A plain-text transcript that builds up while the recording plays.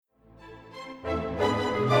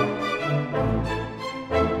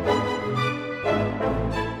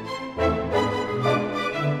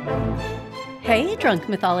Hey, Drunk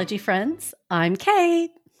Mythology friends. I'm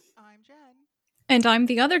Kate. I'm Jen. And I'm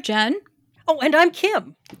the other Jen. Oh, and I'm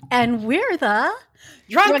Kim. And we're the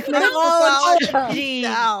Drunk Mythology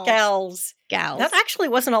Gals. Gals. That actually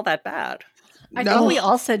wasn't all that bad. I think we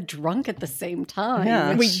all said drunk at the same time.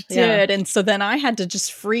 Yeah. We did. And so then I had to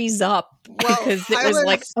just freeze up because it was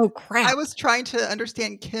like, oh crap. I was trying to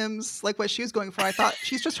understand Kim's, like, what she was going for. I thought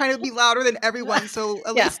she's just trying to be louder than everyone. So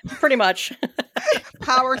at least pretty much.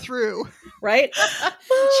 Power through. Right?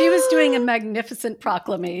 She was doing a magnificent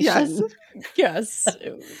proclamation. Yes.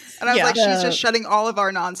 And I was like, she's just shutting all of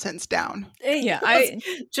our nonsense down. Yeah. I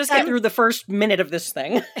just get through the first minute of this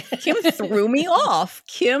thing. Kim threw me off.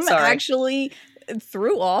 Kim actually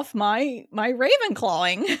threw off my raven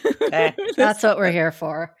clawing. That's what we're here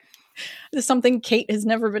for. It's something Kate has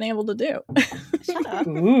never been able to do. Shut up.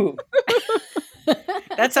 Ooh.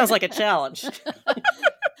 That sounds like a challenge.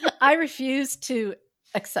 I refuse to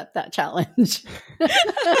accept that challenge.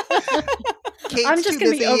 Kate's I'm just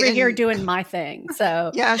going to be over here and doing my thing.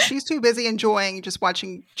 So yeah, she's too busy enjoying just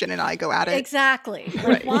watching Jen and I go at it. Exactly.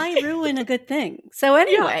 Like, why ruin a good thing? So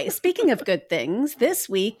anyway, speaking of good things, this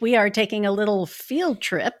week we are taking a little field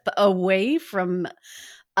trip away from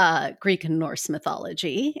Greek and Norse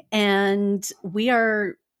mythology. And we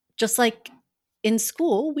are, just like in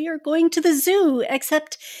school, we are going to the zoo,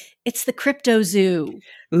 except it's the crypto zoo.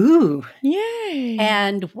 Ooh. Yay.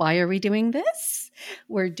 And why are we doing this?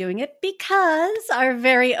 We're doing it because our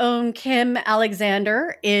very own Kim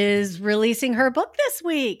Alexander is releasing her book this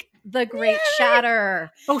week, The Great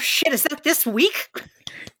Shatter. Oh shit, is that this week?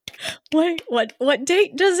 Wait, what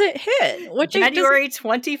date does it hit? What January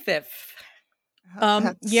 25th.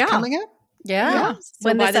 That's coming up? Yeah. So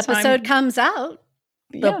when by this the time- episode comes out,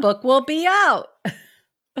 the book will be out.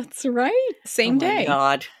 That's right. Same day.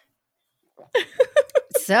 God.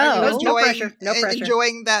 So No pressure.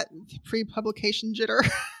 Enjoying that pre-publication jitter.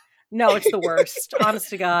 No, it's the worst. Honest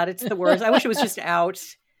to God, it's the worst. I wish it was just out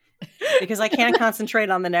because I can't concentrate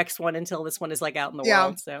on the next one until this one is like out in the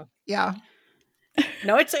world. So yeah.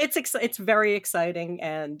 No, it's very exciting,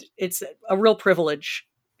 and it's a real privilege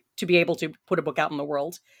to be able to put a book out in the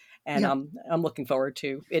world. And I'm looking forward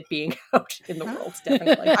to it being out in the world.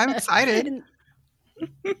 Definitely, I'm excited.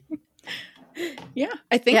 Yeah,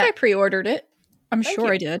 I think I pre-ordered it. I'm Thank sure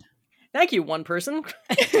you. I did. Thank you, one person.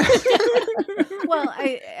 well,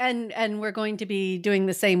 and we're going to be doing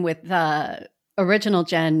the same with original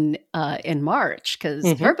Jen in March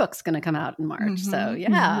because her book's going to come out in March. So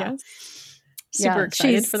Super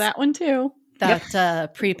excited for that one too.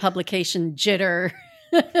 That pre-publication jitter.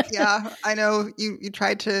 Yeah, I know you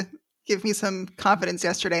tried to give me some confidence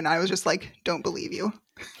yesterday, and I was just like, don't believe you.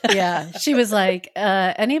 Yeah, she was like,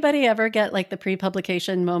 anybody ever get like the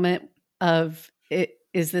pre-publication moment of it?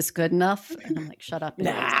 Is this good enough? And I'm like, shut up.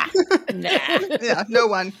 Nah. Yeah, no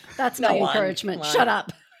one. That's my encouragement. Shut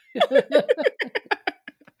up.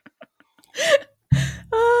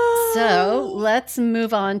 So let's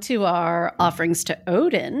move on to our offerings to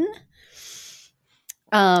Odin.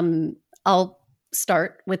 I'll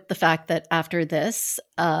start with the fact that after this,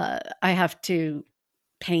 I have to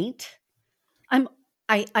paint.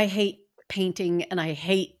 I hate painting, and I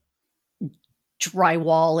hate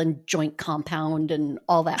drywall and joint compound and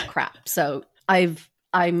all that crap. So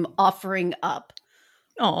I'm offering up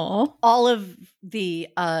all of the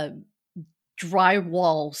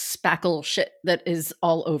drywall spackle shit that is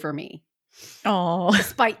all over me. Oh,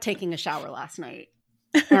 despite taking a shower last night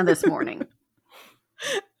and this morning.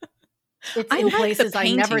 It's in places I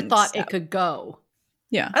never thought it could go.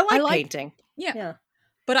 Yeah. I like painting. Yeah.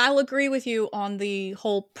 But I'll agree with you on the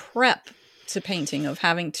whole prep to painting of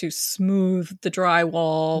having to smooth the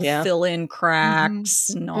drywall, fill in cracks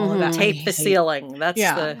and all of that. Tape the ceiling. That's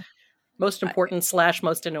the most important /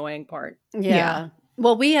 most annoying part. Yeah.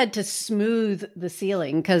 Well, we had to smooth the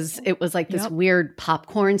ceiling because it was like this weird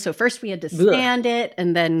popcorn. So first we had to sand it,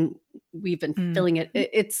 and then we've been filling it.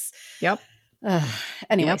 It's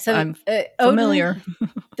anyway. So I'm familiar.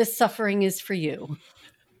 Odin, the suffering is for you.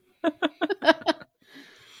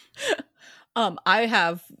 I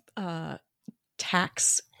have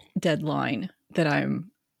tax deadline that I'm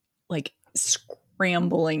like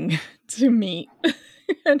scrambling to meet,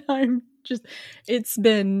 and I'm just, it's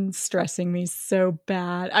been stressing me so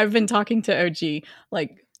bad. I've been talking to OG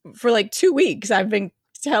like for like 2 weeks. I've been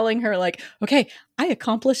telling her like, okay, I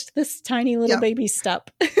accomplished this tiny little baby step.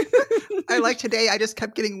 I like today, I just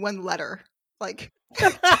kept getting one letter, like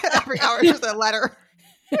every hour just a letter.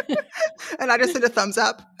 And I just did a thumbs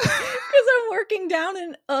up. Because I'm working down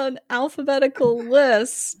an alphabetical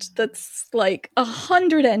list that's like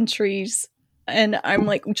 100 entries. and I'm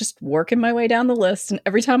like just working my way down the list. And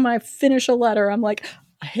every time I finish a letter, I'm like,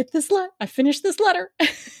 I finished this letter.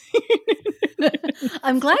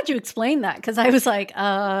 I'm glad you explained that because I was like,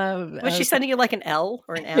 Was she sending you like an L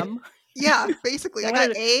or an M? Yeah, basically. I One got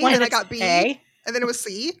of the- A, one of and I the got B, A. and then it was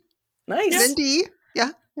C, Nice. and then D. Yeah.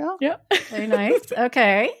 Yeah. very nice.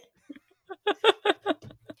 Okay.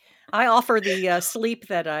 I offer the sleep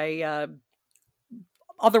that I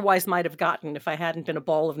otherwise might have gotten if I hadn't been a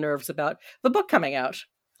ball of nerves about the book coming out.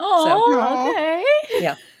 Oh, okay.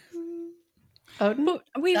 Yeah. Odin?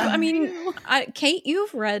 But Kate,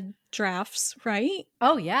 you've read drafts, right?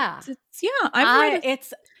 Oh, yeah. I've read.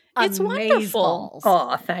 It's It's wonderful. amazeballs.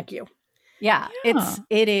 Oh, thank you. Yeah, Yeah.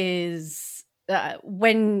 it is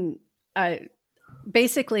when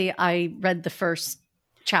basically I read the first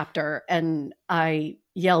chapter and I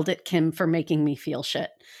yelled at Kim for making me feel shit.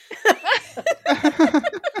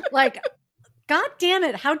 Like, God damn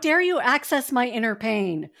it, how dare you access my inner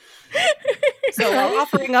pain? So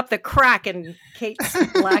offering up the crack in Kate's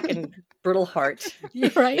black and brittle heart.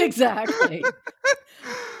 Right, exactly.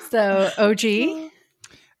 So, OG?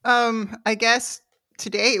 I guess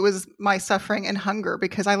today it was my suffering and hunger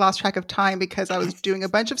because I lost track of time because I was doing a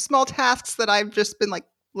bunch of small tasks that I've just been like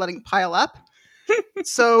letting pile up.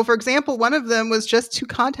 So, for example, one of them was just to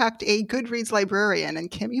contact a Goodreads librarian,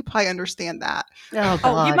 and Kim, you probably understand that. Oh, God.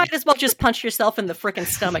 Oh, you might as well just punch yourself in the frickin'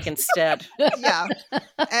 stomach instead. Yeah,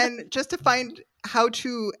 and just to find how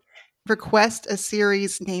to request a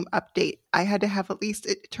series name update, I had to have at least,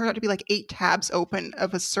 it turned out to be like 8 tabs open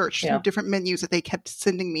of a search Yeah. through different menus that they kept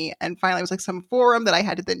sending me, and finally it was like some forum that I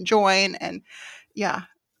had to then join, and yeah,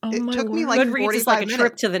 Oh it my took me word. like Goodreads 45 is like a minutes.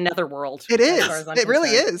 trip to the netherworld. It as is. far as I'm It really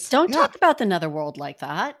concerned. is. Don't Yeah. talk about the netherworld like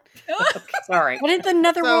that. Sorry. What did the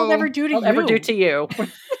netherworld So- ever do to I'll you? ever do to you.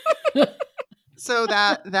 So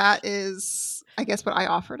that is, I guess, what I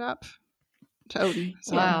offered up to Odin.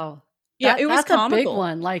 So. Wow. Yeah, it was that's a big comical.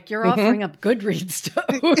 one. Like, you're Mhm. offering up Goodreads stuff.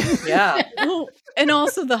 Yeah. Well, and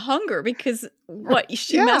also the hunger because what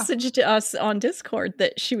she Yeah. messaged us on Discord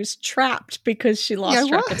that she was trapped because she lost Yeah, I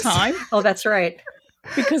track of was. time Oh, that's right.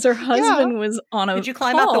 because her husband was on a Did you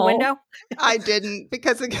climb out the call. window? I didn't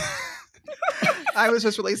because I was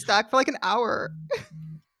just really stuck for like an hour.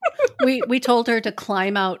 we told her to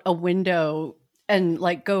climb out a window and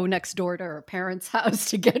like go next door to her parents' house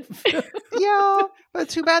to get food. Yeah, but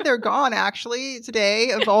too bad they're gone actually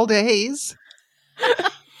today of all days.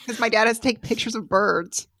 Because my dad has to take pictures of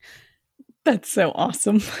birds. That's so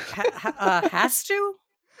awesome. Has to?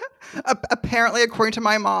 Apparently, according to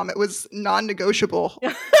my mom, it was non-negotiable.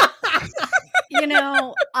 You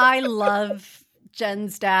know, I love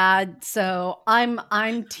Jen's dad, so I'm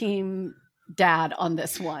team dad on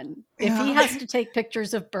this one. If he Yeah. has to take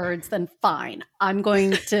pictures of birds, then fine. I'm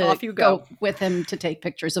going to Off you go. with him to take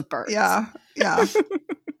pictures of birds. Yeah, yeah.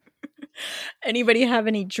 Anybody have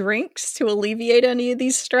any drinks to alleviate any of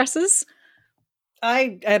these stresses?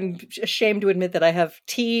 I am ashamed to admit that I have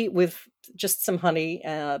tea with just some honey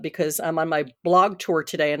because I'm on my blog tour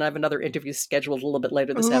today and I have another interview scheduled a little bit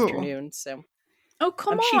later this Ooh. afternoon. So Oh,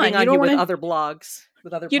 come I'm on. cheating on you with other blogs,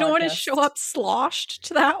 with other You don't want to podcasts. show up sloshed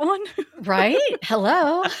to that one? Right?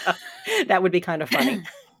 Hello. That would be kind of funny.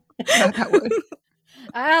 Yeah, that would.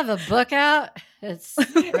 I have a book out. It's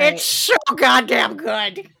It's so goddamn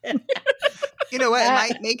good. You know what? It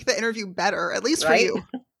might make the interview better, at least Right? for you.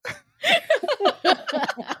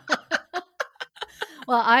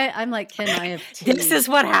 Well, I'm like Kim. I have tea. This is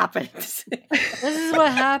what happens. This is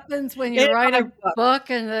what happens when you In write my a book. book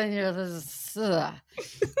and then you're this.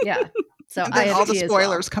 Yeah. So And I then have all the tea as well.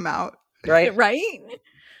 spoilers come out. Right? Right?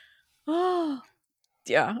 Oh.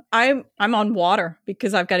 Yeah. I'm on water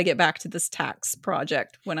because I've got to get back to this tax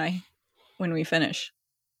project when we finish.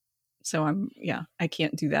 So I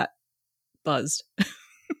can't do that buzzed.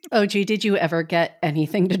 Oh, gee, did you ever get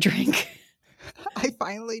anything to drink? I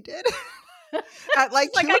finally did. At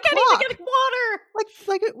like 2 I o'clock. can't even get water.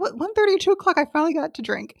 Like at 1:30, 2 o'clock, I finally got to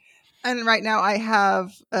drink. And right now I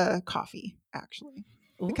have coffee, actually.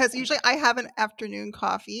 Because usually I have an afternoon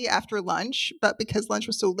coffee after lunch, but because lunch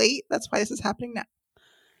was so late, that's why this is happening now.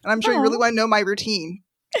 And I'm sure you really want to know my routine.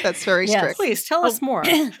 That's very Yes. strict. Please tell us more.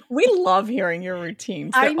 We love hearing your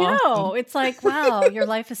routines. I They're know. awesome. It's like, wow, your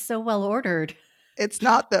life is so well ordered. It's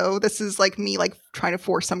not, though. This is like me like trying to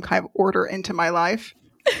force some kind of order into my life.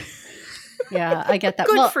 Yeah, I get that.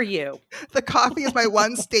 Good Well, for you. The coffee is my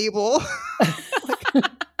one stable.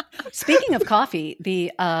 speaking of coffee,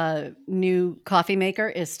 the new coffee maker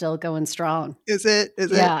is still going strong. Is it?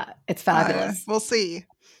 Is Yeah, it's it? fabulous. We'll see.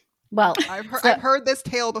 Well, I've heard this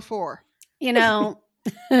tale before. you know,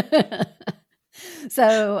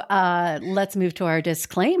 So let's move to our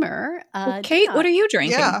disclaimer. Well, Kate, what are you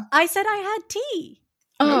drinking? Yeah. I said I had tea.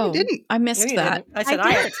 No, Oh, you didn't. I No, missed you that. didn't. I said I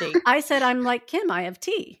I did. had tea. I said I'm like Kim. I have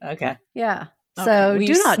tea. Okay. Yeah. Okay, So well, do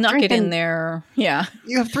you not snuck drink it in there. Yeah.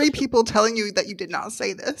 You have 3 people telling you that you did not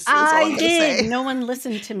say this. Is all I I'm gonna did. say. No one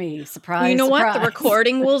listened to me. Surprise. Well, you know what? The surprise.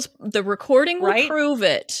 recording will Right? prove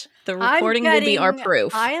it. The I'm recording will be our betting-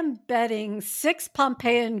 proof. I am betting 6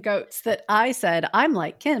 Pompeian goats that I said I'm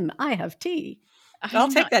like Kim. I have tea. I'll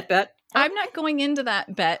take that bet. I'm not going into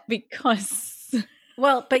that bet because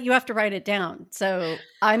Well, but you have to write it down. So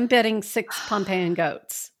I'm betting 6 Pompeian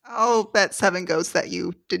goats. I'll bet 7 goats that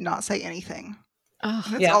you did not say anything. oh,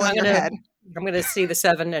 That's Yeah, all I'm in your gonna- head. I'm going to see the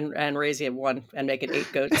 7 and raise you 1 and make it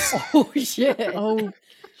 8 goats. Oh shit. oh.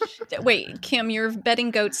 Wait, Kim, you're betting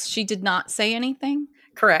goats. She did not say anything.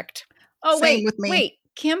 Correct. Oh Same wait, with me. wait.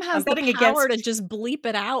 Kim has I'm the betting power against- to just bleep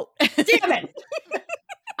it out. Damn it!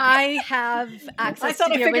 I have access I thought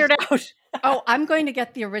to I the figured out. Oh, I'm going to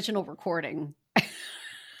get the original recording.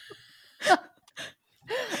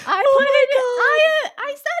 I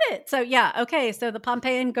said it. So yeah, okay. So the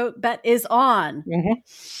Pompeian goat bet is on.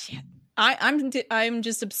 I'm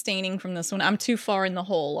just abstaining from this one. I'm too far in the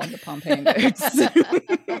hole on the Pompeian goats.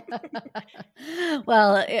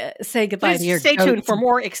 Well, say goodbye to your Please stay tuned goats. for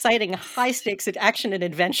more exciting high stakes action and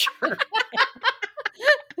adventure.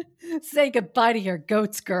 Say goodbye to your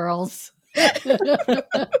goats, girls.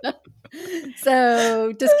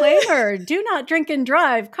 So, disclaimer: do not drink and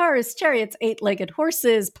drive cars, chariots, 8-legged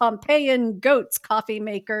horses, Pompeian goats, coffee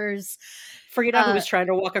makers, Forget out who was trying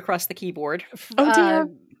to walk across the keyboard. Oh, dear.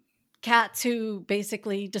 Cats who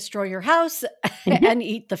basically destroy your house and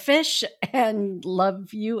eat the fish and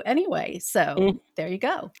love you anyway. So, there you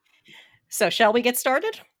go. So, shall we get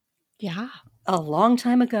started? Yeah. A long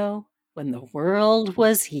time ago, when the world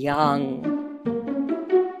was young.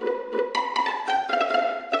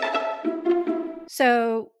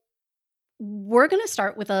 So, we're going to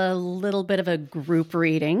start with a little bit of a group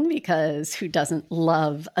reading because who doesn't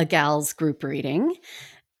love a gal's group reading?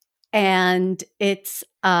 And it's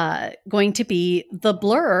going to be the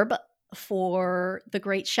blurb for The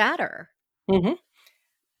Great Shatter. Mhm.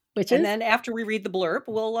 Which And is then after we read the blurb,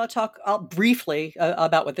 we'll talk briefly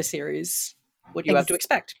about what the series, what you have to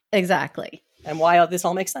expect, exactly. and why this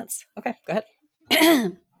all makes sense. Okay, go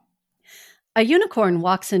ahead. A unicorn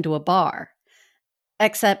walks into a bar,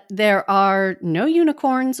 except there are no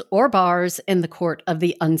unicorns or bars in the court of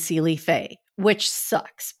the Unseelie Fae, which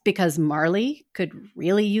sucks because Marley could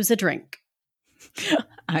really use a drink.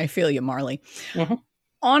 I feel you, Marley. Mhm.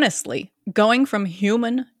 Honestly, going from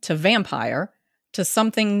human to vampire to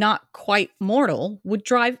something not quite mortal would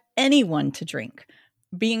drive anyone to drink.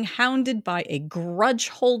 Being hounded by a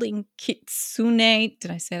grudge-holding kitsune,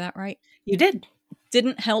 did I say that right? You did.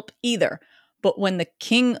 Didn't help either. But when the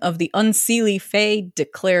king of the Unseelie Fae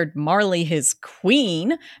declared Marley his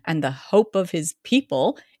queen and the hope of his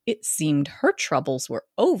people, it seemed her troubles were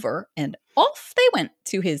over, and off they went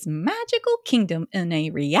to his magical kingdom in a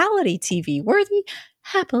reality TV worthy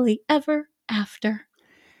happily ever after.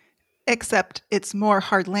 Except it's more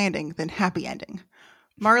hard landing than happy ending.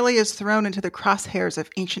 Marley is thrown into the crosshairs of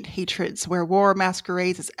ancient hatreds where war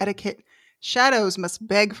masquerades as etiquette, shadows must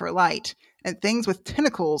beg for light, and things with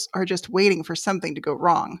tentacles are just waiting for something to go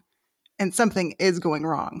wrong. And something is going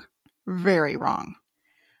wrong. Very wrong.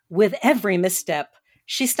 With every misstep,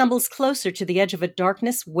 she stumbles closer to the edge of a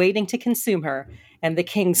darkness waiting to consume her, and the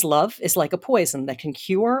king's love is like a poison that can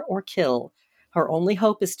cure or kill. Her only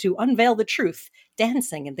hope is to unveil the truth,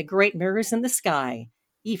 dancing in the great mirrors in the sky,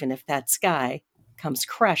 even if that sky comes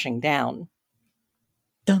crashing down.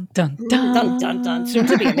 Dun, dun, dun. Dun, dun, dun. Soon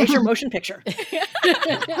to be a major motion picture.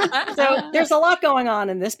 So there's a lot going on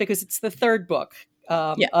in this because it's the 3rd book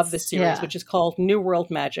of the series, Yeah. which is called New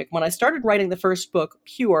World Magic. When I started writing the first book,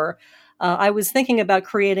 Pure, I was thinking about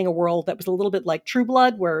creating a world that was a little bit like True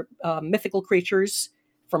Blood, where mythical creatures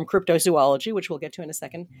from cryptozoology, which we'll get to in a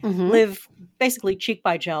second, Mhm. live basically cheek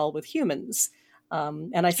by jowl with humans.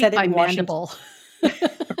 And I Cheek said it by in Washington, mandible.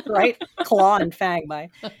 right? Claw and fang by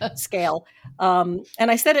scale. And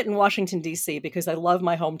I said it in Washington, D.C., because I love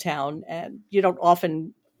my hometown, and you don't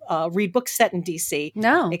often read books set in D.C.,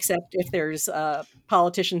 No. except if there's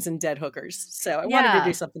politicians and dead hookers. So I wanted Yeah. to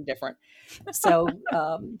do something different. So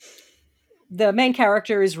the main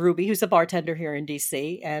character is Ruby, who's a bartender here in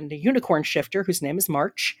D.C., and a unicorn shifter whose name is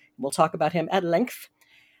March. We'll talk about him at length.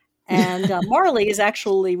 And Marley is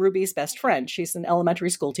actually Ruby's best friend. She's an elementary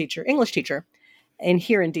school teacher, English teacher,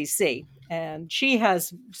 here in DC. And she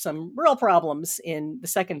has some real problems in the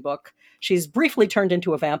second book. She's briefly turned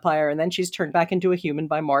into a vampire, and then she's turned back into a human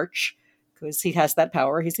by March, because he has that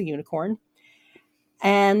power. He's a unicorn.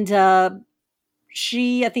 And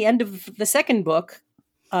she, at the end of the second book,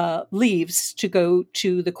 leaves to go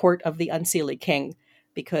to the court of the Unseelie King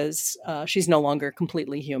because she's no longer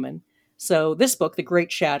completely human. So this book, The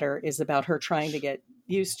Great Shatter, is about her trying to get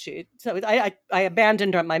used to it. So I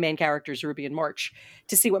abandoned my main characters, Ruby and March,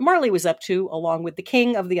 to see what Marley was up to, along with the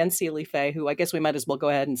king of the Unseelie Fae, who I guess we might as well go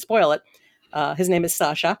ahead and spoil it. His name is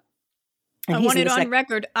Sasha. I want it on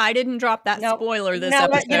record. I didn't drop that spoiler this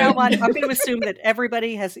episode. You know what? I'm going to assume that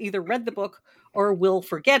everybody has either read the book or will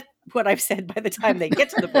forget what I've said by the time they get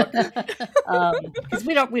to the book. Because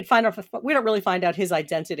we don't really find out his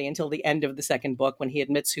identity until the end of the second book, when he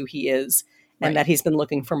admits who he is and that he's been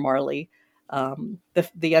looking for Marley.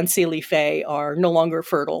 The Unseelie Fae are no longer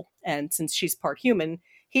fertile, and since she's part human,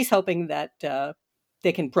 he's hoping that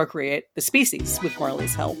they can procreate the species with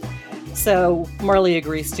Marley's help. So Marley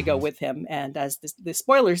agrees to go with him, and as the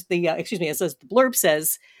spoilers, as the blurb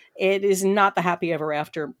says, it is not the happy ever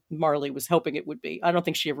after Marley was hoping it would be. I don't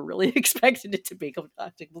think she ever really expected it to be, to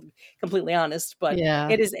be completely honest, but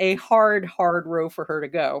it is a hard row for her to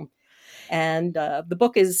go. And the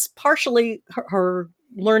book is partially her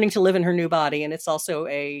learning to live in her new body, and it's also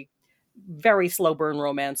a very slow burn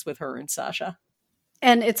romance with her and Sasha.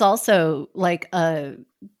 And it's also like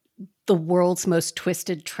the world's most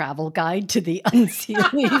twisted travel guide to the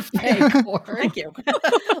Unseelie Fae court. Thank you.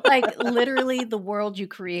 Like, literally, the world you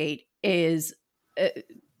create is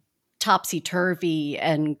topsy-turvy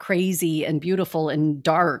and crazy and beautiful and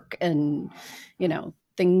dark, and, you know,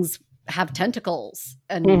 things have tentacles,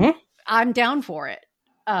 and I'm down for it.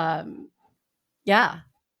 Yeah.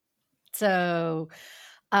 So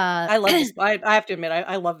I love this. I have to admit,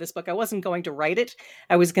 I love this book. I wasn't going to write it.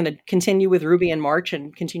 I was going to continue with Ruby and March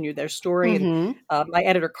and continue their story. And my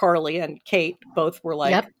editor, Carly, and Kate both were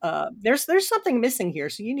like, there's something missing here.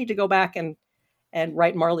 So you need to go back and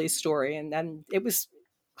write Marley's story. And then it was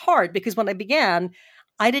hard because when I began,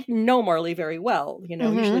 I didn't know Marley very well. You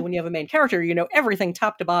know, usually when you have a main character, you know everything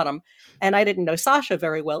top to bottom. And I didn't know Sasha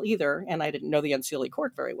very well either. And I didn't know the Unseelie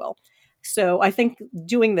Court very well. So I think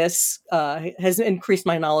doing this has increased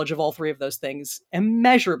my knowledge of all three of those things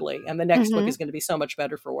immeasurably. And the next book is going to be so much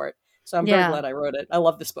better for it. So I'm very glad I wrote it. I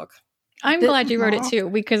love this book. I'm glad you wrote it too,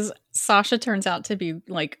 because Sasha turns out to be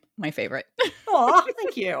like my favorite. Aw,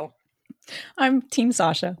 thank you. I'm Team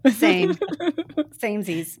Sasha. Same.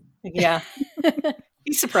 Samesies. Yeah.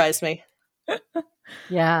 He surprised me.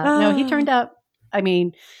 Yeah. No, he turned out, I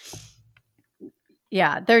mean,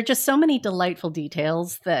 yeah, there are just so many delightful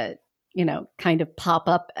details that, you know, kind of pop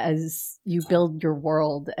up as you build your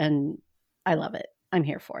world, and I love it. I'm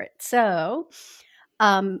here for it. So,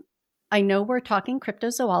 I know we're talking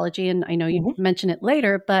cryptozoology, and I know you mention it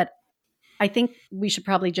later, but I think we should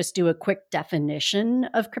probably just do a quick definition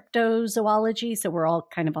of cryptozoology so we're all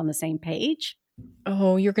kind of on the same page.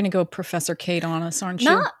 Oh, you're going to go Professor Kate on us, aren't you?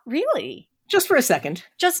 Not really. Just for a second.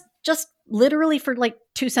 Just literally for like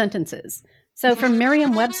 2 sentences. So from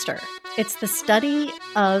Merriam-Webster, it's the study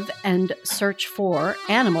of and search for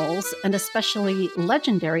animals, and especially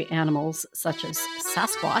legendary animals such as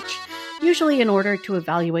Sasquatch, usually in order to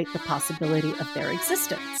evaluate the possibility of their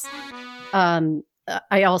existence.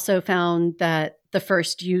 I also found that the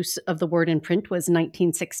first use of the word in print was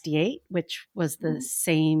 1968, which was the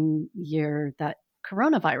same year that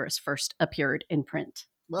coronavirus first appeared in print.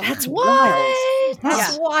 That's wild.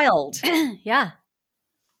 That's wild. Yeah.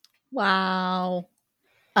 Wow.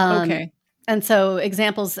 Okay. And so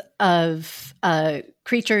examples of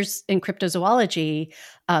creatures in cryptozoology,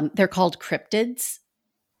 they're called cryptids.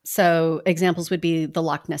 So examples would be the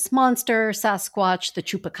Loch Ness Monster, Sasquatch, the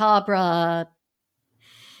Chupacabra,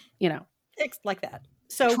 you know. Like that.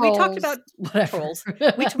 So trolls, we talked about trolls.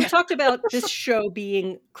 We talked about this show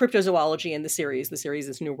being cryptozoology in the series. The series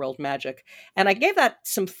is New World Magic. And I gave that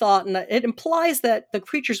some thought, and it implies that the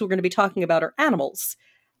creatures we're going to be talking about are animals.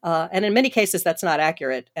 And in many cases, that's not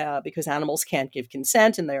accurate because animals can't give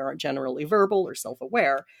consent and they aren't generally verbal or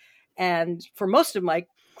self-aware. And for most of my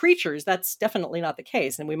creatures, that's definitely not the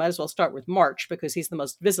case. And we might as well start with March because he's the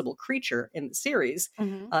most visible creature in the series.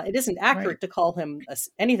 It isn't accurate to call him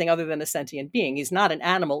anything other than a sentient being. He's not an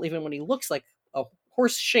animal, even when he looks like a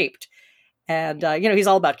horse-shaped. And, he's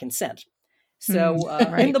all about consent. So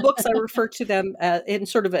in the books, I refer to them in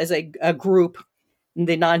sort of as a group,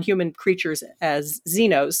 the non-human creatures, as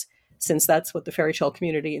xenos, since that's what the fairy tale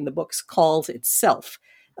community in the books calls itself.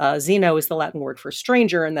 Xeno is the Latin word for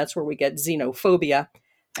stranger, and that's where we get xenophobia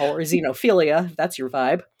or xenophilia, if that's your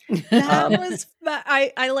vibe.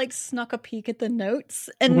 I like snuck a peek at the notes,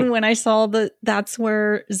 and when I saw that's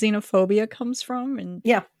where xenophobia comes from, and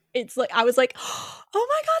it's like I was like, oh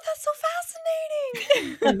my god, that's so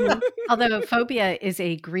fascinating. Although phobia is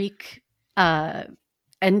a Greek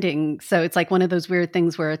ending, so it's like one of those weird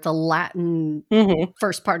things where it's a Latin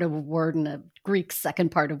first part of a word and a Greek second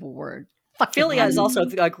part of a word. Fuck the Philia is Romans. also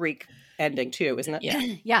a Greek ending too, isn't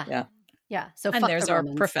it? Yeah. So And fuck there's the our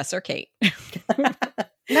Romans. Professor Kate.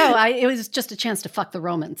 No, it was just a chance to fuck the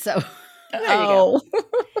Romans. So There you go.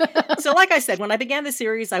 So like I said, when I began the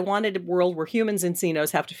series, I wanted a world where humans and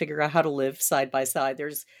Xenos have to figure out how to live side by side.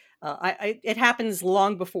 There's it happens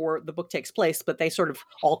long before the book takes place, but they sort of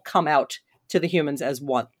all come out to the humans as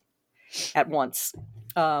one at once.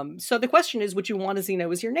 So the question is, would you want a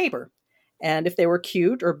Xeno as your neighbor? And if they were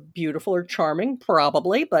cute or beautiful or charming,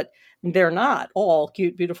 probably, but they're not all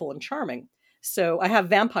cute, beautiful, and charming. So I have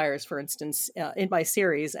vampires, for instance, in my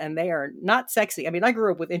series, and they are not sexy. I mean, I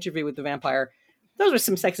grew up with Interview with the Vampire. Those are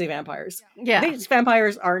some sexy vampires. yeah. These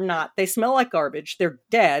vampires are not. They smell like garbage. They're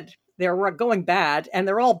dead. They're going bad, and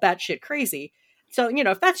they're all batshit crazy. So,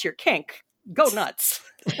 if that's your kink, go nuts.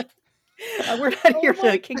 We're not here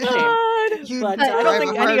to kink shame. You But I don't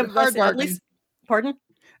think any of us, hard at bargain. least, pardon?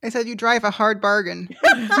 I said you drive a hard bargain.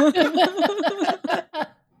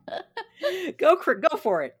 Go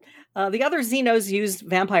for it. The other Xenos use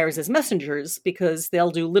vampires as messengers because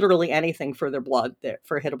they'll do literally anything for their blood,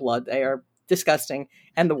 for a hit of blood. They are disgusting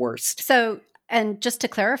and the worst. So, and just to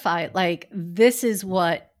clarify, like this is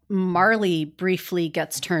what Marley briefly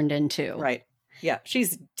gets turned into. Right. Yeah.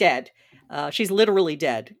 She's dead. She's literally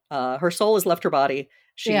dead. Her soul has left her body.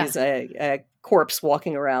 She's a corpse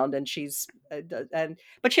walking around, and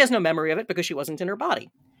but she has no memory of it because she wasn't in her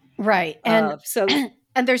body. Right. And So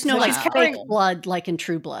and there's no so like she's fake carrying- blood like in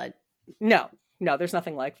True Blood. no, there's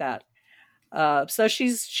nothing like that. So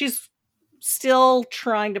she's still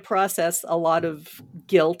trying to process a lot of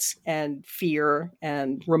guilt and fear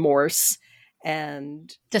and remorse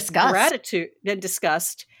and Disgust. gratitude and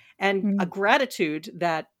disgust and a gratitude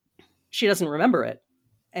that she doesn't remember it,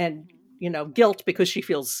 and guilt because she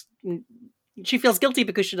feels guilty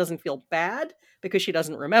because she doesn't feel bad because she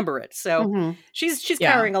doesn't remember it. So Mhm. she's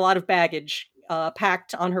Yeah. carrying a lot of baggage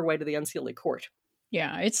packed on her way to the Unseelie Court.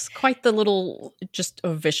 Yeah, it's quite the little, just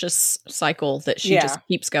a vicious cycle that she Yeah. just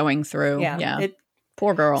keeps going through. Yeah.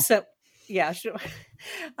 Poor girl. So, yeah,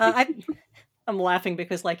 I'm laughing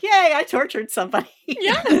because, like, yay, I tortured somebody.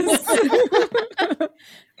 Yes.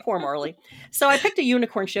 Poor Marley. So I picked a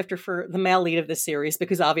unicorn shifter for the male lead of this series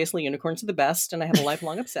because obviously unicorns are the best, and I have a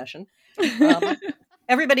lifelong obsession.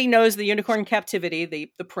 Everybody knows the Unicorn Captivity,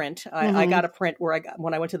 the print. I got a print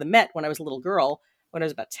when I went to the Met when I was a little girl, when I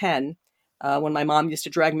was about 10, when my mom used to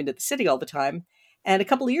drag me to the city all the time. And a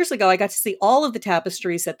couple of years ago, I got to see all of the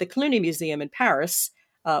tapestries at the Cluny Museum in Paris,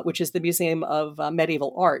 which is the Museum of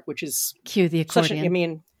Medieval Art, which is Cue the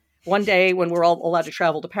accordion. one day when we're all allowed to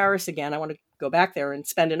travel to Paris again, I want to go back there and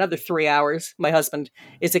spend another 3 hours. My husband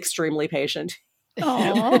is extremely patient.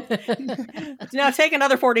 Aw. Now take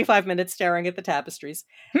another 45 minutes staring at the tapestries.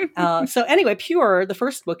 So anyway, Pure, the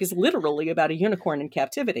first book, is literally about a unicorn in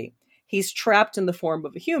captivity. He's trapped in the form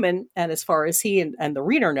of a human, and as far as he and the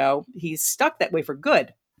reader know, he's stuck that way for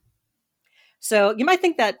good. So you might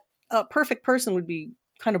think that a perfect person would be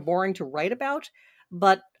kind of boring to write about,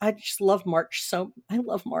 but I just love March. I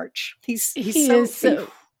love March. He's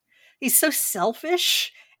so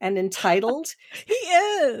selfish and entitled. He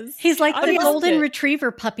is. He's like I the loved golden it.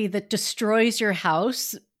 retriever puppy that destroys your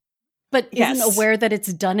house, but isn't Yes. aware that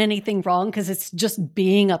it's done anything wrong because it's just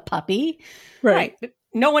being a puppy. Right. But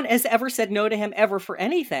no one has ever said no to him ever for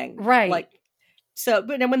anything. Right. Like, so,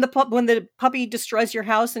 but then when the puppy destroys your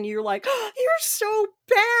house and you're like, oh, you're so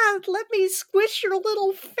bad. Let me squish your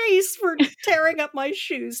little face for tearing up my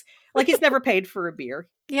shoes. Like, he's never paid for a beer.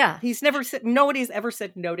 Yeah. He's never said, nobody's ever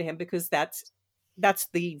said no to him because that's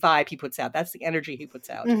the vibe he puts out. That's the energy he puts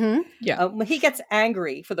out. Mm-hmm. Yeah. When he gets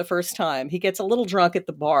angry for the first time, he gets a little drunk at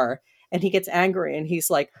the bar and he gets angry and he's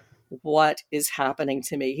like, what is happening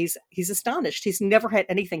to me? He's astonished. He's never had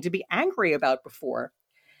anything to be angry about before.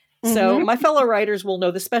 So my fellow writers will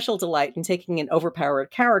know the special delight in taking an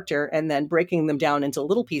overpowered character and then breaking them down into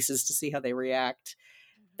little pieces to see how they react.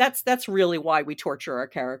 That's really why we torture our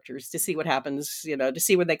characters, to see what happens, to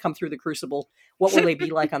see when they come through the crucible, what will they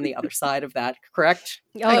be like on the other side of that, correct?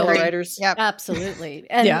 Fellow agree. writers? Yep. Absolutely.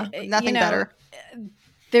 And Yeah. Nothing better.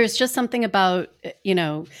 There's just something about,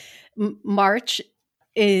 March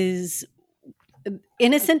is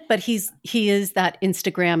innocent, but he is that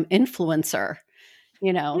Instagram influencer,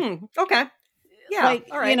 Okay. Yeah. like,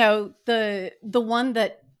 all right. the one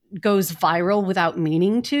that goes viral without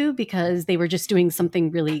meaning to, because they were just doing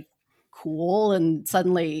something really cool and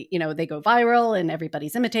suddenly, they go viral and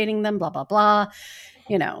everybody's imitating them, blah, blah, blah.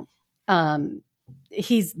 you know,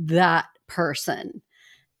 he's that person.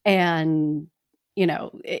 And, you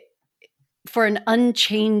know, for an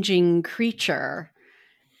unchanging creature,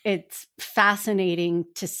 it's fascinating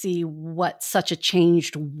to see what such a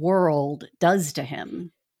changed world does to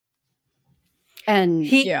him. And,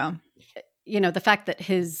 you know, the fact that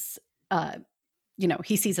his, you know,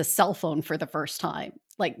 he sees a cell phone for the first time,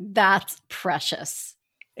 like that's precious.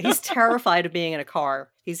 He's terrified of being in a car.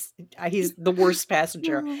 He's the worst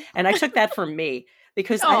passenger. And I took that from me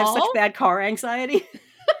because I have such bad car anxiety.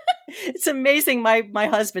 It's amazing. My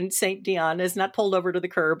husband, St. Dion, has not pulled over to the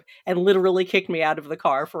curb and literally kicked me out of the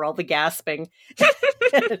car for all the gasping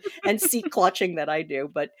and seat clutching that I do.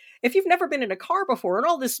 But if you've never been in a car before and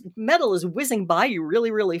all this metal is whizzing by you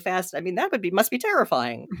really, really fast, I mean, that must be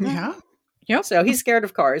terrifying. Yeah. Yep. So he's scared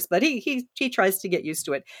of cars, but he tries to get used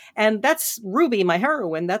to it. And that's Ruby, my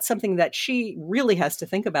heroine. That's something that she really has to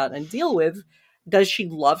think about and deal with. Does she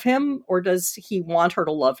love him or does he want her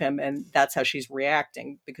to love him? And that's how she's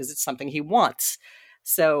reacting because it's something he wants.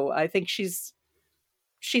 So I think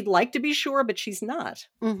she'd like to be sure, but she's not.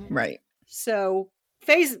 Mm-hmm. Right. So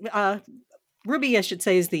Ruby, I should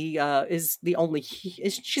say, is the only.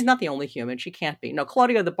 She's not the only human. She can't be. No,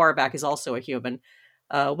 Claudio the Barback is also a human.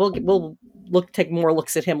 We'll take more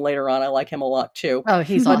looks at him later on. I like him a lot too. Oh,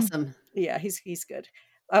 he's awesome. Yeah, he's good.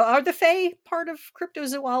 Are the Fae part of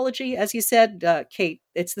cryptozoology? As you said, Kate,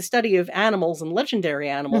 it's the study of animals and legendary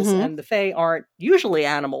animals, and the Fae aren't usually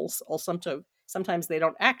animals. Also, sometimes they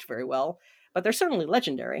don't act very well, but they're certainly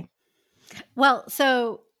legendary. Well,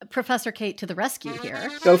 so Professor Kate to the rescue here.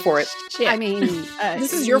 Go for it. I mean,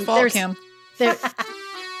 this is your fault, Kim.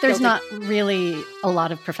 There's not really a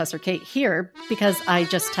lot of Professor Kate here because I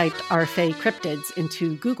just typed our Fae cryptids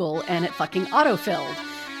into Google and it fucking autofilled.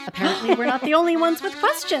 Apparently, we're not the only ones with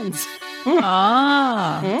questions.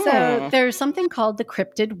 So there's something called the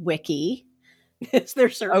Cryptid Wiki. Yes, there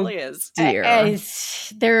certainly is. Dear.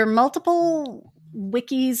 There are multiple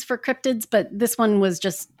wikis for cryptids, but this one was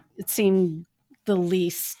just, it seemed the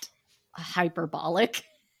least hyperbolic,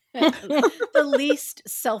 the least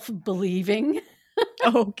self-believing.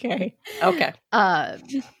 Okay.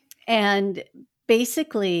 And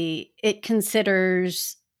basically, it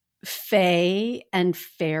considers Fae and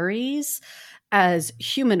fairies as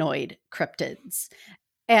humanoid cryptids.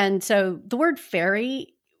 And so the word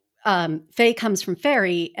fairy, Fae comes from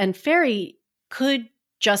fairy, and fairy could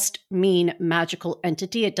just mean magical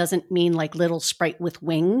entity. It doesn't mean like little sprite with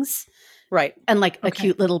wings. Right. And like a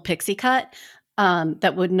cute little pixie cut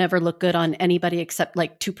that would never look good on anybody except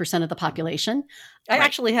like 2% of the population. I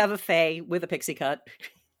actually have a Fae with a pixie cut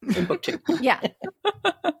in book 2. Yeah.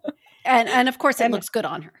 And of course it looks good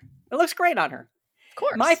on her. It looks great on her. Of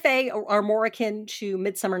course. My Fae are more akin to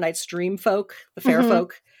Midsummer Night's Dream folk, the fair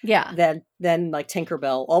folk, than like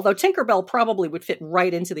Tinkerbell. Although Tinkerbell probably would fit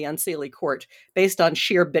right into the Unseelie court based on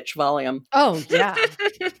sheer bitch volume. Oh, yeah.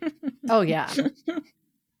 Oh, yeah.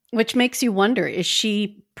 Which makes you wonder, is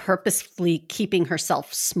she purposefully keeping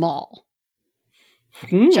herself small?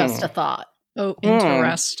 Just a thought. Oh,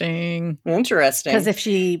 interesting. Interesting. Because if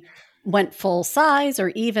she went full size or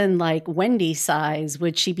even like Wendy size,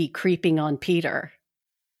 would she be creeping on Peter?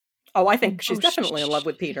 Oh, I think she's definitely in love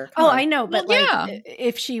with Peter. Come on. I know, but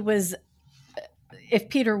if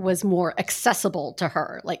Peter was more accessible to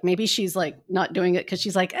her, like maybe she's like not doing it because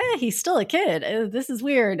she's like, he's still a kid. This is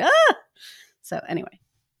weird. So anyway,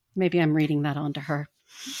 maybe I'm reading that onto her.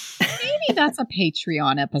 Maybe that's a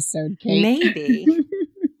Patreon episode, Kate. Maybe.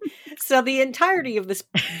 So the entirety of this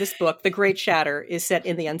book, The Great Shatter, is set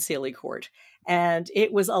in the Unseelie court. And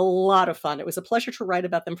it was a lot of fun. It was a pleasure to write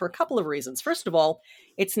about them for a couple of reasons. First of all,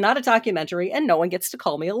 it's not a documentary and no one gets to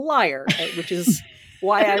call me a liar, which is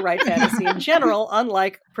why I write fantasy in general,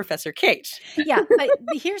 unlike Professor Kate. Yeah, but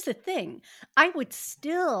here's the thing. I would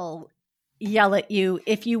still yell at you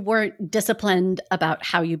if you weren't disciplined about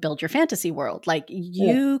how you build your fantasy world. Like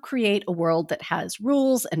you create a world that has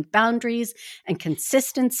rules and boundaries and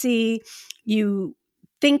consistency. You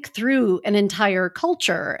think through an entire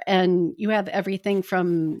culture and you have everything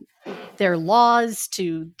from their laws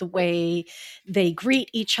to the way they greet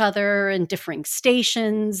each other in differing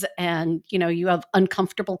stations. And, you know, you have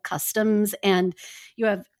uncomfortable customs and you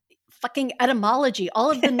have fucking etymology. All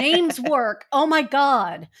of the names work. Oh my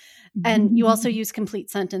God. And you also use complete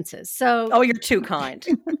sentences. So, oh, you're too kind.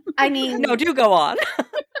 I mean, no, do go on.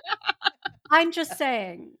 I'm just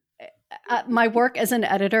saying, my work as an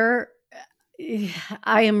editor,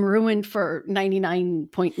 I am ruined for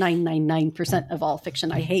 99.999% of all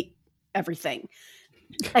fiction. I hate everything.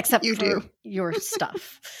 except You for do. your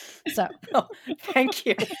stuff. So Oh, thank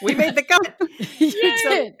you. We made the cut. you So-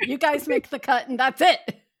 did. You guys make the cut, and that's it.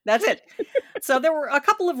 That's it. So there were a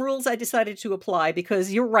couple of rules I decided to apply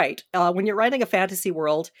because you're right. When you're writing a fantasy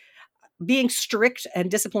world, being strict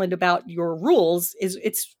and disciplined about your rules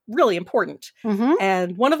it's really important. Mm-hmm.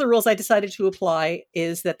 And one of the rules I decided to apply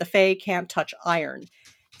is that the Fae can't touch iron.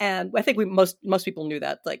 And I think most people knew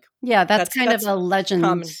that. Like, Yeah, that's kind that's of a legend.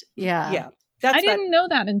 common. Yeah. yeah, that's I didn't know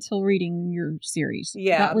that until reading your series.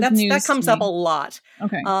 Yeah, that that comes up a lot.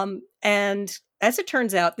 Okay. And as it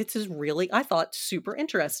turns out, this is really, I thought, super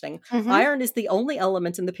interesting. Mhm. Iron is the only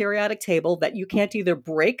element in the periodic table that you can't either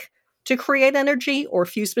break to create energy or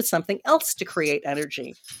fuse with something else to create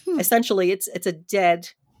energy. Essentially, it's a dead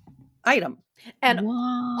item. And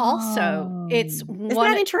wow. also, it's Isn't one.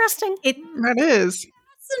 that interesting? That is.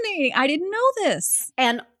 fascinating. I didn't know this.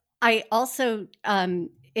 And I also,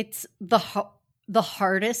 it's the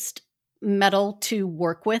hardest metal to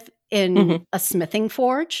work with in Mhm. a smithing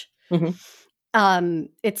forge. Mhm.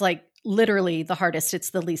 It's like literally the hardest. It's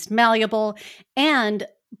the least malleable. And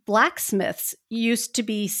blacksmiths used to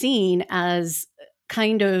be seen as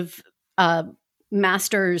kind of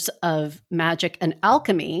masters of magic and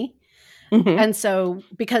alchemy. Mhm. And so,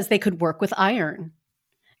 because they could work with iron,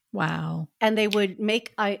 Wow. and they would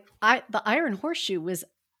make the iron horseshoe was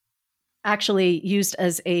actually used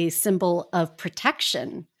as a symbol of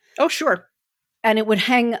protection, Oh, sure. and it would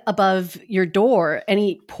hang above your door,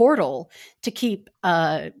 any portal, to keep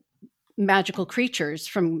magical creatures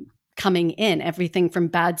from coming in, everything from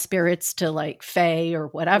bad spirits to like fae or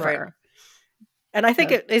whatever. Right. And I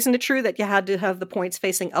think isn't it true that you had to have the points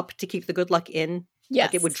facing up to keep the good luck in? Yes.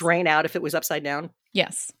 Like it would drain out if it was upside down.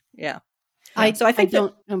 Yes. Yeah. So I think that-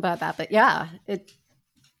 don't know about that, but yeah,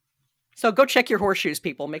 So go check your horseshoes,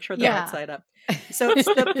 people. Make sure they're Yeah. outside up. So it's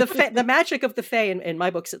the magic of the Fae, in my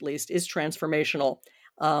books at least, is transformational.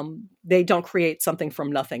 They don't create something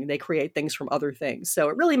from nothing. They create things from other things. So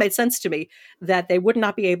it really made sense to me that they would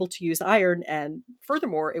not be able to use iron. And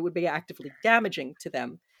furthermore, it would be actively damaging to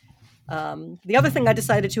them. The other thing I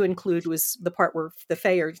decided to include was the part where the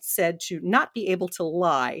Fae are said to not be able to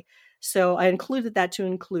lie. So I included that to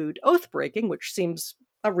include oath breaking, which seems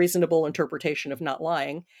a reasonable interpretation of not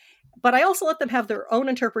lying. But I also let them have their own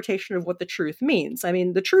interpretation of what the truth means. I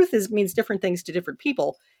mean, the truth means different things to different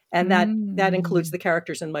people, and that includes the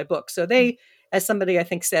characters in my book. So they, as somebody I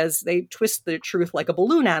think says, they twist the truth like a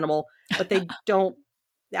balloon animal, but they don't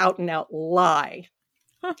out and out lie.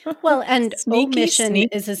 well, and Sneaky, omission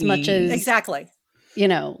is as much sneaky. as Exactly.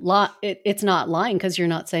 it's not lying because you're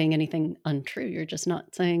not saying anything untrue. You're just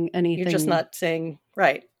not saying anything. You're just not saying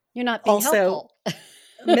right. You're not being Also, helpful.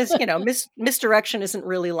 Misdirection isn't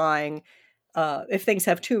really lying. If things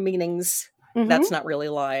have two meanings, that's not really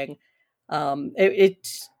lying.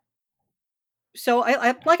 So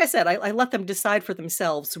I like I said, I let them decide for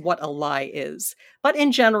themselves what a lie is. But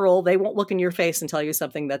in general, they won't look in your face and tell you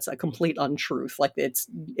something that's a complete untruth, like it's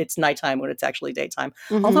nighttime when it's actually daytime.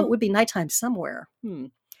 Although it would be nighttime somewhere.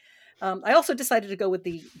 I also decided to go with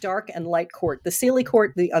the dark and light court. The Seelie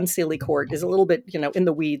court, the unseelie court, is a little bit, in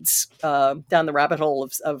the weeds, down the rabbit hole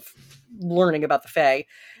of learning about the Fae.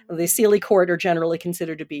 The Seelie court are generally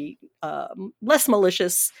considered to be less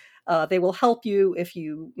malicious. They will help you if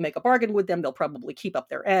you make a bargain with them. They'll probably keep up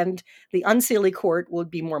their end. The unseelie court would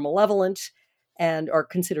be more malevolent and are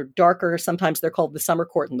considered darker. Sometimes they're called the summer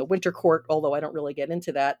court and the winter court, although I don't really get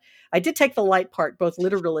into that. I did take the light part, both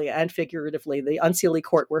literally and figuratively. The unseelie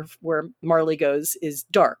court where Marley goes is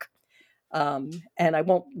dark. And I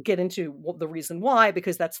won't get into the reason why,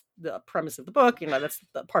 because that's the premise of the book. That's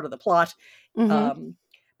the part of the plot.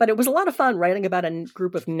 But it was a lot of fun writing about a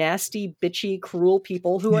group of nasty, bitchy, cruel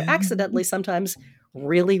people who are accidentally sometimes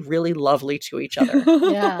really, really lovely to each other.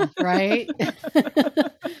 Yeah, right.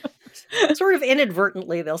 Sort of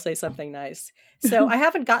inadvertently, they'll say something nice. So I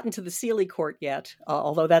haven't gotten to the Seelie court yet,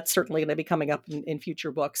 although that's certainly going to be coming up in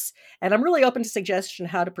future books. And I'm really open to suggestion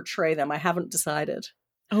how to portray them. I haven't decided.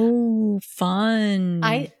 Oh, fun.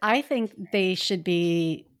 I think they should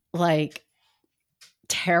be like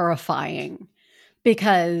terrifying,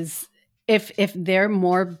 because if they're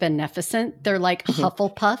more beneficent, they're like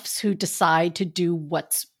Hufflepuffs who decide to do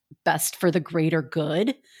what's best for the greater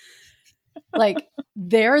good. Like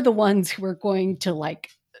they're the ones who are going to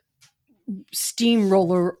like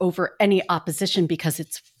steamroller over any opposition because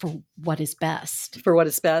it's for what is best. For what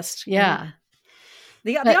is best. Yeah.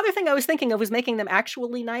 The other thing I was thinking of was making them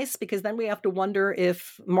actually nice, because then we have to wonder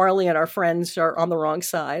if Marley and our friends are on the wrong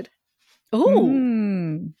side.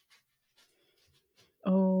 Ooh.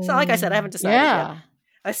 Oh. So like I said, I haven't decided yet.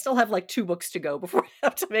 I still have like 2 books to go before I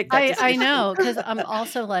have to make that decision. I know, because I'm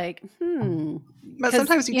also like, But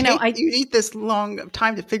sometimes you need this long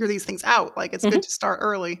time to figure these things out. Like it's good to start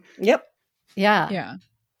early. Yep. Yeah. Yeah.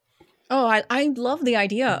 Oh, I love the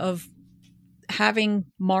idea of having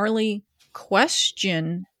Marley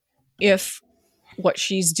question if what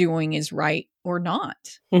she's doing is right or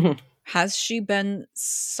not. Mhm. Has she been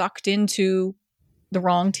sucked into the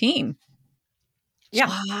wrong team? Yeah.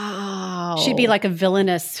 Wow. She'd be like a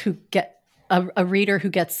villainess who a reader who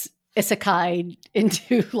gets isekai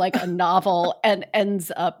into like a novel and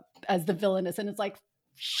ends up as the villainess, and it's like,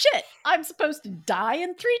 shit, I'm supposed to die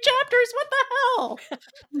in 3 chapters? What the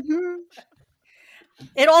hell?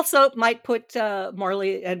 It also might put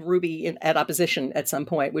Marley and Ruby at opposition at some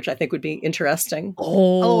point, which I think would be interesting.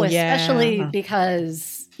 Oh, especially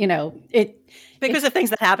because, Because of things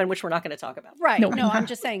that happen, which we're not going to talk about. right. No, I'm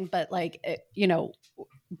just saying, but like,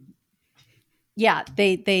 yeah,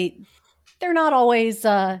 they're not always,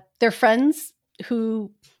 they're friends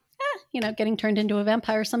who, getting turned into a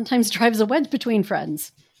vampire sometimes drives a wedge between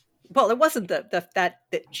friends. Well, it wasn't that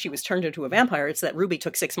she was turned into a vampire. It's that Ruby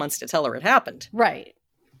took 6 months to tell her it happened. Right.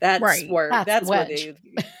 That's Right. where That's where wedge.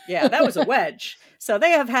 that was a wedge. So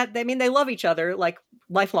they love each other, like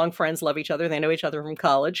lifelong friends love each other. They know each other from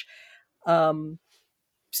college.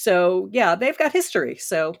 So yeah, they've got history.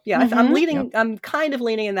 So yeah, I'm kind of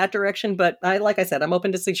leaning in that direction, but like I said, I'm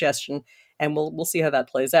open to suggestion, and we'll see how that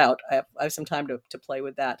plays out. I have some time to play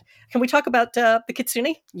with that. Can we talk about the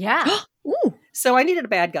Kitsune? Yeah. Ooh. So I needed a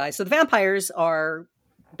bad guy. So the vampires are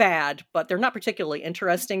bad, but they're not particularly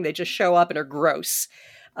interesting. They just show up and are gross.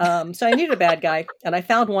 So I needed a bad guy, and I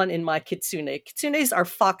found one in my Kitsune. Kitsunes are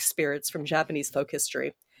fox spirits from Japanese folk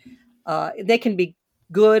history. They can be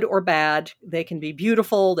good or bad. They can be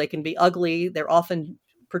beautiful. They can be ugly. They're often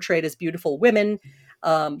portrayed as beautiful women,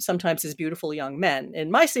 sometimes as beautiful young men. In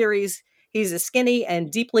my series, he's a skinny and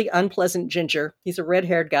deeply unpleasant ginger. He's a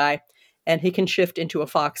red-haired guy, and he can shift into a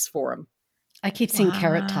fox form. I keep seeing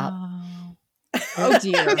Carrot Top. Oh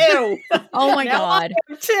dear. Ew. Oh my Now God.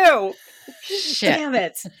 I am too. Shit. Damn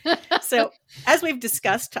it. So, as we've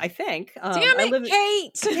discussed, I think. Damn it,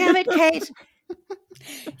 Kate. Damn it, Kate.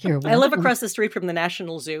 You're I live welcome. across the street from the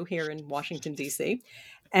National Zoo here in Washington, D.C.,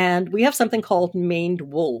 and we have something called maned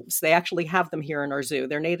wolves. They actually have them here in our zoo.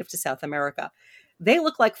 They're native to South America. They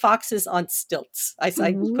look like foxes on stilts. I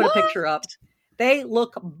put a picture up. They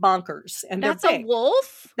look bonkers, and That's they're a big.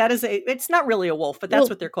 wolf? That is it's not really a wolf, but that's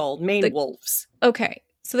what they're called, maned wolves. Okay.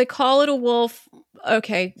 So they call it a wolf.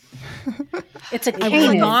 Okay. It's a I will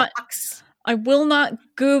canid. not. Fox. I will not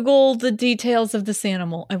Google the details of this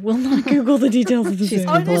animal. I will not Google the details of this She's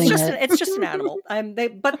Oh, animal. Googling it's just an animal.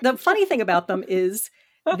 But the funny thing about them is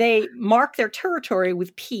they mark their territory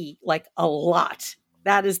with pee, like a lot.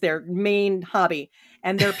 That is their main hobby,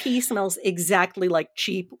 and their pee smells exactly like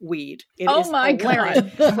cheap weed. It Oh is my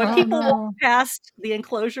hilarious. God. When people walk past the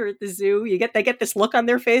enclosure at the zoo, they get this look on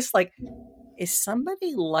their face, like, is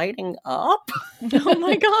somebody lighting up? Oh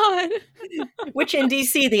my God. Which in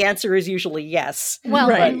DC, the answer is usually yes. Well,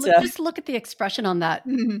 Right. and just look at the expression on that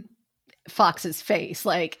fox's face.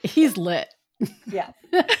 Like, he's lit. Yeah.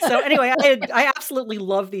 So anyway, I absolutely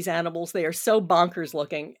love these animals. They are so bonkers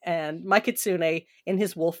looking. And my Kitsune in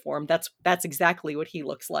his wolf form, that's exactly what he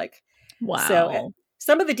looks like. Wow. So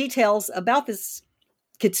some of the details about this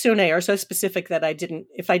Kitsune are so specific that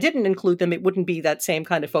if I didn't include them, it wouldn't be that same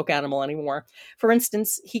kind of folk animal anymore. For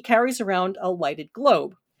instance, he carries around a lighted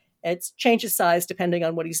globe. It changes size depending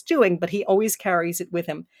on what he's doing, but he always carries it with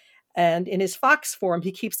him. And in his fox form,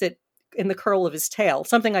 he keeps it in the curl of his tail.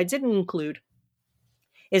 Something I didn't include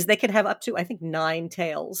is they can have up to, I think, 9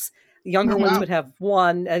 tails. The younger ones would have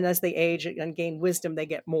 1, and as they age and gain wisdom, they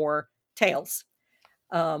get more tails.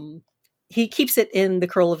 He keeps it in the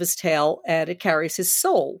curl of his tail, and it carries his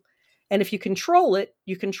soul. And if you control it,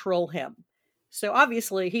 you control him. So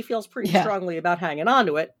obviously, he feels pretty strongly about hanging on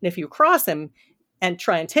to it. And if you cross him and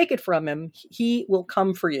try and take it from him, he will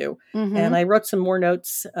come for you. Mhm. And I wrote some more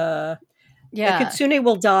notes. Yeah. The Kitsune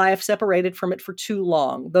will die if separated from it for too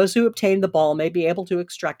long. Those who obtain the ball may be able to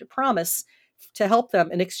extract a promise to help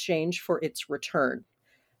them in exchange for its return.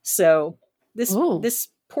 So this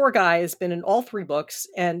poor guy has been in all 3 books,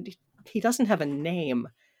 and he doesn't have a name.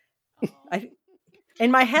 In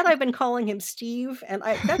my head, I've been calling him Steve, and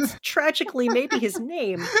that's tragically maybe his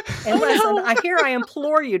name. And I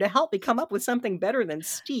implore you to help me come up with something better than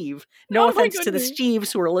Steve. No offense to the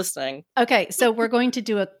Steves who are listening. Okay, so we're going to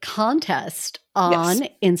do a contest on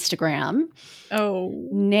Instagram. Oh.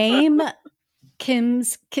 Name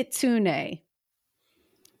Kim's Kitsune.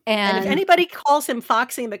 And And, if anybody calls him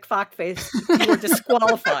Foxy McFockface, you are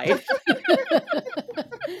disqualified.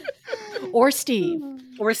 or Steve.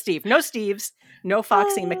 Or Steve. No Steves, no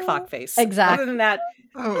Foxy McFockface. Exactly. Other than that,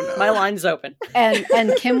 Oh no. my line's open. And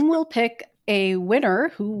Kim will pick a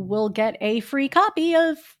winner who will get a free copy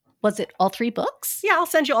of, was it all 3 books? Yeah, I'll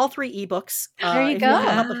send you all 3 ebooks. There you if go. want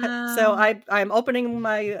to help it. So I'm opening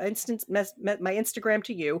my my Instagram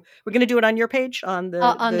to you. We're going to do it on your page on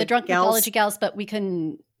the Drunk gals. Mythology Gals, but we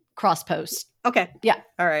can cross post. Okay. Yeah.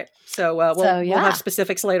 All right. So we'll have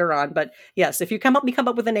specifics later on. But yes, if you come up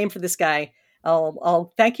with a name for this guy,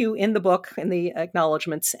 I'll thank you in the book in the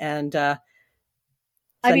acknowledgments and.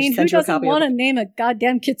 I mean, who doesn't want to name a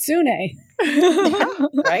goddamn kitsune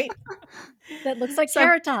right? that looks like So-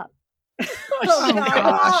 Carrot Top? Oh, God,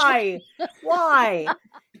 gosh. Why?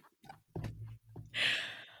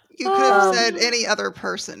 You could have said any other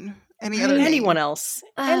person, any other name. Anyone else?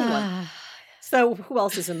 Anyone. Ah, So who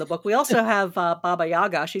else is in the book? We also have Baba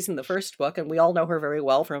Yaga. She's in the first book, and we all know her very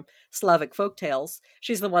well from Slavic folktales.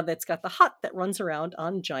 She's the one that's got the hut that runs around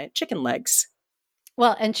on giant chicken legs.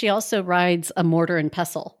 well, and she also rides a mortar and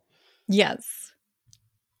pestle. Yes.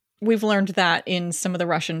 We've learned that in some of the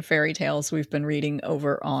Russian fairy tales we've been reading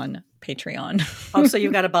over on Patreon. Oh, so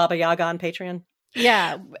you've got a Baba Yaga on Patreon?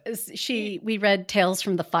 Yeah, we read Tales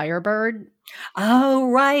from the Firebird. Oh,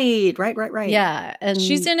 right. Yeah, and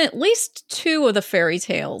She's in at least 2 of the fairy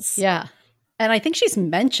tales. Yeah, and I think she's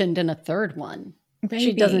mentioned in a 3rd one. She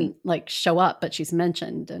Maybe. doesn't like show up, but she's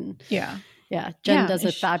mentioned, and Yeah. yeah, Jen Yeah, does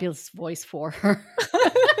a she- fabulous voice for her.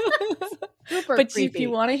 Super But if creepy.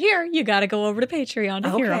 you want to hear, you got to go over to Patreon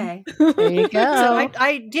to hear 'em. Okay. There you go. So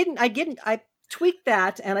I tweaked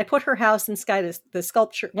that and I put her house inside the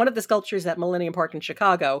sculpture, one of the sculptures at Millennium Park in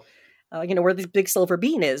Chicago, where the big silver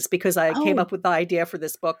bean is, because I came Oh. up with the idea for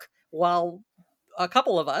this book while a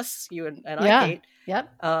couple of us, you and Yeah. I, Kate, Yep.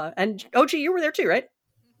 and OG, you were there too, right?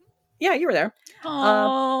 Yeah, you were there.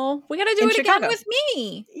 Oh, we got to do in it Chicago. again with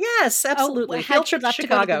me. Yes, absolutely. Oh, Field had she trip to left to go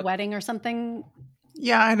to the Chicago. wedding or something?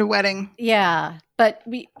 Yeah, I had a wedding. Yeah, but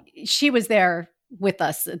she was there with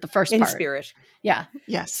us at the first In part. spirit. Yeah.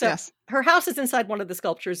 Yes, So- yes. Her house is inside one of the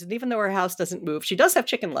sculptures, and even though her house doesn't move, she does have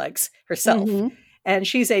chicken legs herself. Mhm. And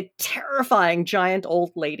she's a terrifying giant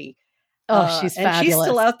old lady. Oh, she's and fabulous. she's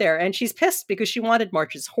still out there, and she's pissed because she wanted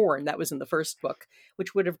March's horn. That was in the first book,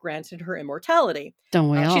 which would have granted her immortality. Don't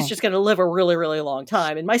we all? She's just going to live a really, really long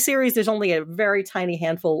time. In my series, there's only a very tiny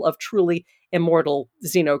handful of truly immortal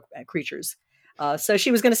Xeno creatures. So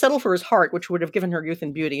she was going to settle for his heart, which would have given her youth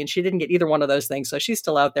and beauty, and she didn't get either one of those things. So she's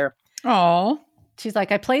still out there. Oh. She's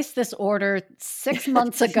like, I placed this order 6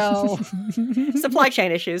 months ago. Supply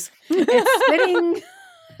chain issues. It's sitting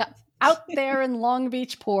out there in Long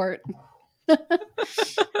Beach Port.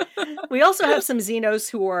 We also have some Xenos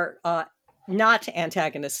who are not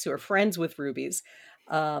antagonists, who are friends with Ruby's.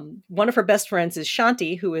 One of her best friends is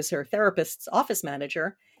Shanti, who is her therapist's office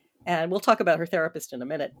manager. And we'll talk about her therapist in a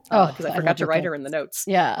minute, because I forgot to write her in the notes.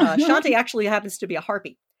 Yeah. Shanti actually happens to be a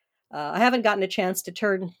harpy. I haven't gotten a chance to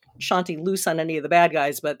turn Shanti loose on any of the bad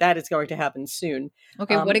guys, but that is going to happen soon.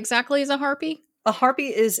 Okay, what exactly is a harpy? A harpy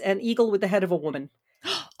is an eagle with the head of a woman.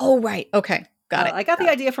 Oh, right. Okay. Got it. I got the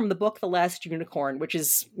idea from the book The Last Unicorn, which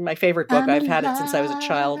is my favorite book. I've had it since I was a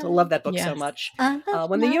child. I love that book so Yes. much.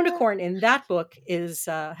 When the unicorn in that book is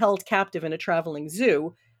held captive in a traveling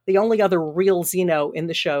zoo, the only other real Xeno in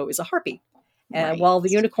the show is a harpy. And Right. while the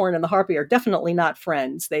unicorn and the harpy are definitely not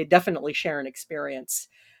friends, they definitely share an experience.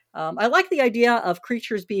 I like the idea of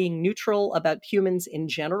creatures being neutral about humans in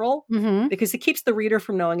general, Mm-hmm. because it keeps the reader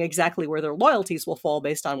from knowing exactly where their loyalties will fall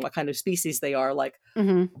based on what kind of species they are. Like,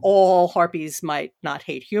 Mm-hmm. all harpies might not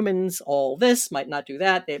hate humans, all this might not do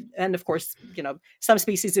that. And of course, some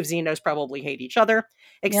species of Xenos probably hate each other,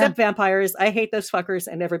 except vampires. I hate those fuckers,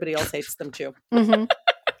 and everybody else hates them too. Mm-hmm.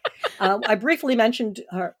 I briefly mentioned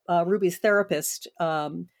Ruby's therapist.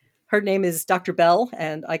 Her name is Dr. Bell,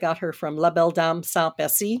 and I got her from La Belle Dame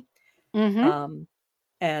Saint-Percy. Mm-hmm.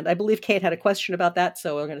 And I believe Kate had a question about that,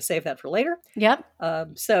 so we're going to save that for later. Yep.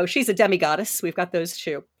 So she's a demigoddess. We've got those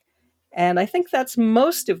two. And I think that's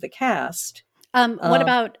most of the cast. What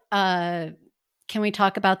about, can we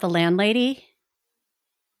talk about the landlady?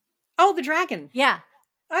 Oh, the dragon. Yeah.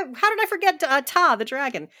 How did I forget Ta, the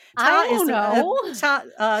dragon? I don't know.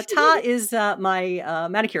 Ta is my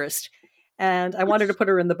manicurist, and I wanted to put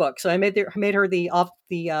her in the book, so I made her the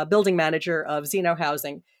building manager of Xeno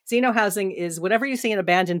Housing. Xeno Housing is whatever you see an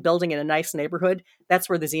abandoned building in a nice neighborhood. That's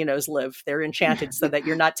where the Xenos live. They're enchanted so that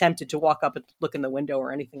you're not tempted to walk up and look in the window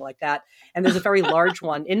or anything like that. And there's a very large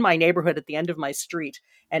one in my neighborhood at the end of my street,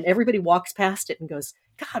 and everybody walks past it and goes,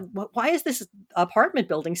 "God, why is this apartment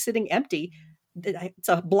building sitting empty? it's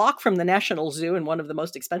a block from the National Zoo in one of the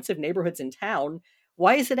most expensive neighborhoods in town.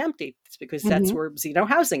 Why is it empty? It's because that's where Xeno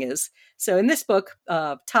housing is. So in this book,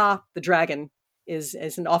 Ta, the dragon, is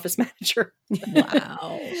an office manager.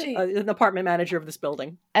 Wow. An apartment manager of this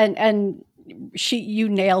building. And you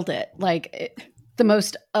nailed it. The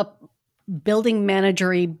most building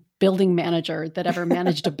manager that ever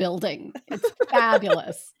managed a building. It's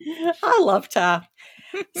fabulous. I love Ta.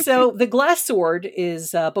 So The Glass Sword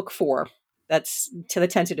is book 4. That's to the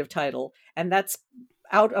tentative title. And that's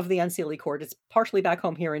out of the Unseelie Court. It's partially back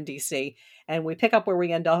home here in DC. And we pick up where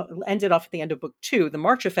we ended off at the end of book 2, The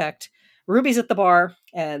March Effect. Ruby's at the bar,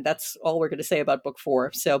 and that's all we're going to say about book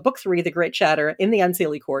 4. So book 3, The Great Chatter in the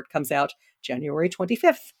Unseelie Court, comes out January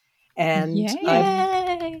 25th. And Yay.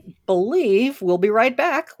 I believe we'll be right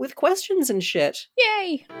back with questions and shit.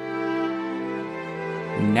 Yay!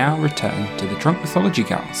 We now return to the Drunk Mythology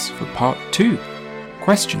Gals for part 2,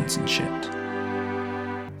 questions and shit.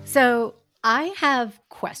 So I have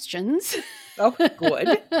questions. Oh,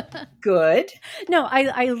 good. Good. No,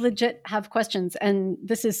 I legit have questions. And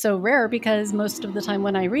this is so rare because most of the time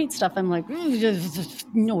when I read stuff, I'm like,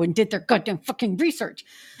 no one did their goddamn fucking research.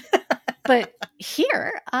 But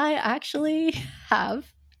here, I actually have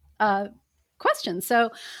questions.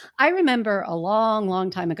 So I remember a long,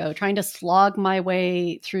 long time ago trying to slog my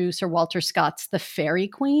way through Sir Walter Scott's The Fairy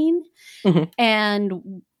Queen.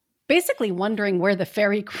 And basically wondering where the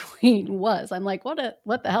Fairy Queen was. I'm like, what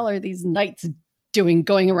the hell are these knights doing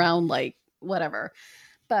going around like whatever?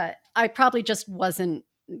 But I probably just wasn't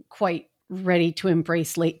quite ready to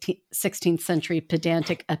embrace late 16th century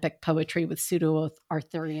pedantic epic poetry with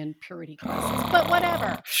pseudo-Arthurian purity clauses. But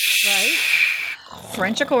whatever, right?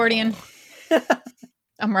 French accordion.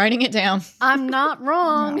 I'm writing it down. I'm not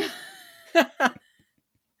wrong. No.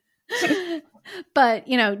 But,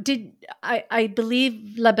 I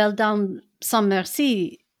believe La Belle Dame Sans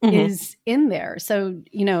Merci is in there. So,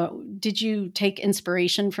 did you take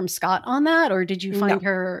inspiration from Scott on that, or did you find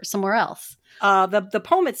her somewhere else? The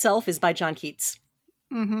poem itself is by John Keats.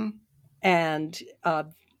 Mm-hmm. And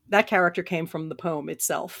that character came from the poem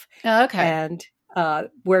itself. Oh, okay. And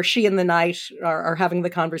where she and the knight are having the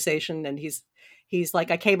conversation, and he's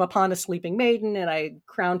like, I came upon a sleeping maiden and I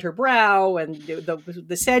crowned her brow, and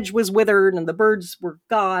the sedge was withered and the birds were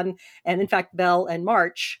gone. And in fact, Belle and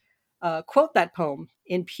March quote that poem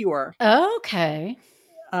in Pure. Okay.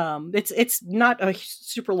 It's not a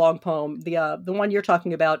super long poem. The one you're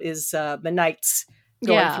talking about is the knights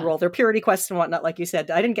going through all their purity quests and whatnot. Like you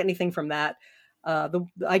said, I didn't get anything from that.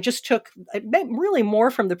 I just took really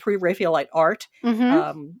more from the pre-Raphaelite art.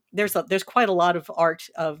 There's quite a lot of art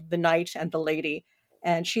of the knight and the lady,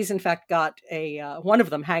 and she's in fact got one of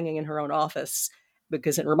them hanging in her own office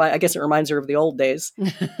because I guess it reminds her of the old days.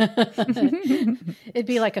 It'd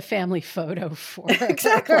be like a family photo for her.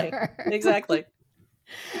 Exactly.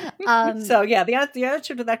 So yeah, the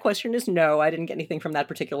answer to that question is no. I didn't get anything from that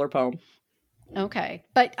particular poem. Okay.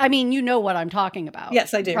 But I mean, you know what I'm talking about.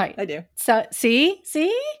 Yes, I do. Right. I do. So see?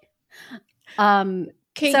 Kate,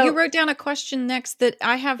 you wrote down a question next that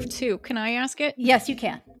I have too. Can I ask it? Yes, you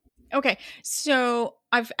can. Okay. So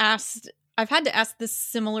I've had to ask this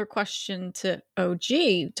similar question to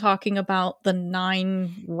OG, talking about the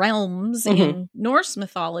 9 realms in Norse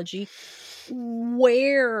mythology.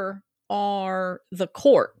 Where are the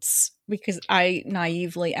courts? Because I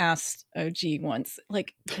naively asked OG once,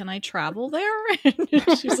 like, can I travel there? And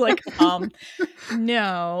she's like,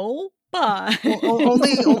 no, but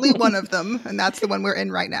only one of them, and that's the one we're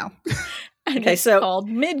in right now. Okay, so called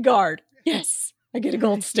Midgard. Yes, I get a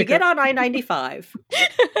gold sticker. You get on I-95,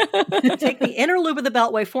 take the inner loop of the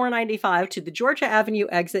Beltway 495 to the Georgia Avenue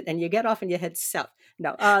exit, and you get off and you head south.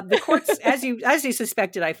 No, the courts, as you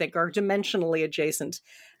suspected, I think, are dimensionally adjacent.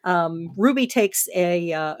 Ruby takes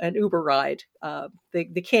an Uber ride.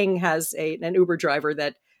 The king has an Uber driver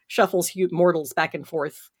that shuffles mortals back and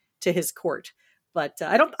forth to his court. But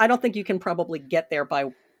I don't think you can probably get there by,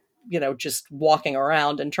 just walking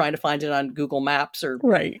around and trying to find it on Google Maps or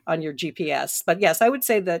on your GPS. But yes, I would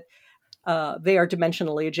say that they are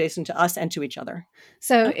dimensionally adjacent to us and to each other.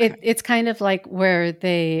 So it's kind of like where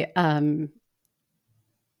they,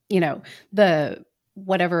 the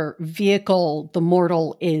whatever vehicle the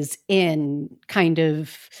mortal is in kind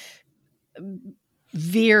of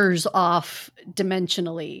veers off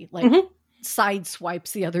dimensionally, like side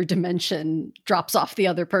swipes the other dimension, drops off the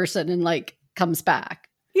other person, and like comes back.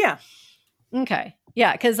 Yeah. Okay.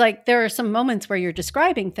 Yeah. Cause like there are some moments where you're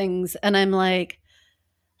describing things and I'm like,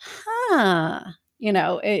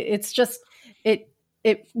 it's just, it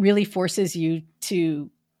really forces you to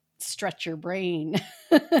stretch your brain.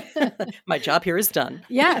 My job here is done.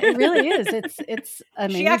 Yeah, it really is. It's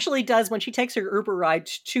amazing. She actually does, when she takes her Uber ride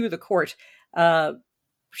to the court,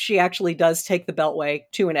 she actually does take the Beltway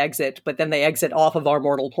to an exit, but then they exit off of our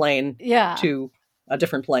mortal plane to a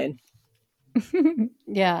different plane.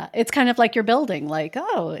 Yeah, it's kind of like you're building, like,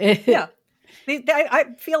 yeah. I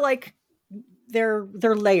feel like they're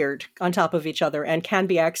layered on top of each other and can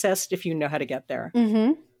be accessed if you know how to get there.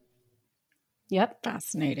 Mm-hmm. Yep.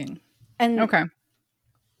 Fascinating. And okay.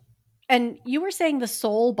 And you were saying the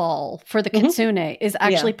soul ball for the Kitsune is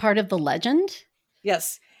actually part of the legend?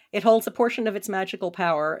 Yes. It holds a portion of its magical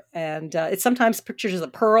power, and it sometimes pictures a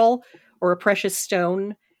pearl or a precious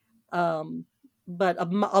stone. But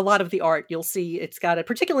a lot of the art, you'll see it's got it,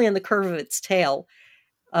 particularly in the curve of its tail.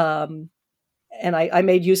 And I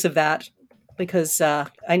made use of that because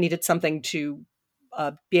I needed something to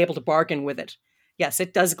be able to bargain with it. Yes,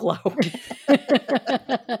 it does glow.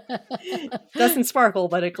 Doesn't sparkle,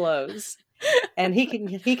 but it glows. And he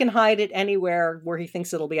can hide it anywhere where he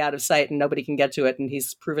thinks it'll be out of sight and nobody can get to it, and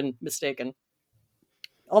he's proven mistaken.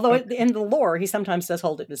 Although in the lore, he sometimes does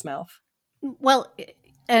hold it in his mouth. Well,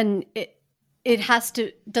 and it has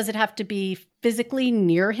to. Does it have to be physically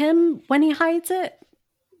near him when he hides it?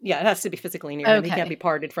 Yeah, it has to be physically near him. He can't be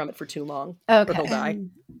parted from it for too long, or he'll die.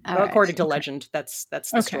 According to legend, that's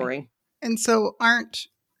the story. And so, aren't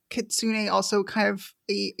Kitsune also kind of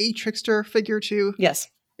a trickster figure too? Yes.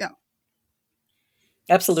 Yeah.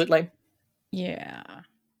 Yeah. Absolutely.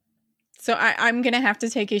 So I'm gonna have to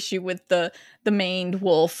take issue with the maned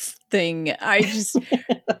wolf thing. I just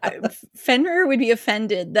Fenrir would be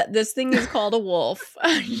offended that this thing is called a wolf.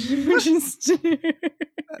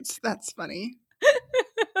 That's funny.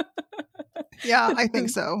 Yeah, I think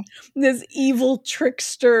so. This evil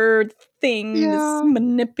trickster thing, this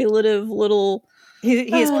manipulative little.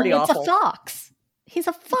 He is pretty awful. It's a fox. He's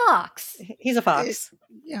a fox. He's a fox.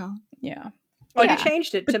 Yeah. Oh, he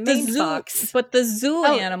changed it to maned fox. But the zoo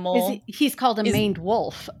animal, he's called a maned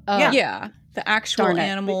wolf. Yeah, the actual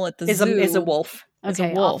animal at the zoo is a wolf.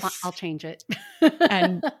 Okay, I'll change it.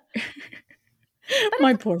 And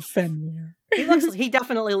my poor Fenrir. He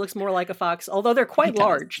definitely looks more like a fox, although they're quite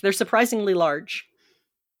large. They're surprisingly large.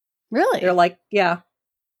 Really? They're like, yeah.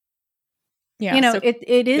 You know,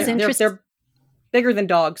 it is interesting. They're bigger than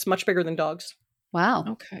dogs, much bigger than dogs. Wow.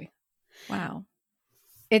 Okay. Wow.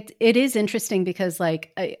 It is interesting because,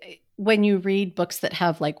 like, when you read books that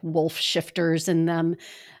have like wolf shifters in them,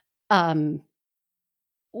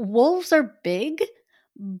 wolves are big,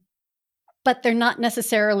 but they're not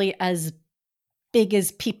necessarily as big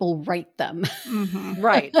as people write them. Mm-hmm.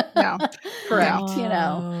 Right. Yeah. Correct. You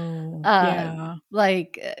know,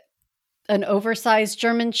 like an oversized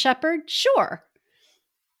German Shepherd, sure.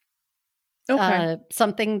 Okay.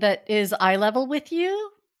 Something that is eye level with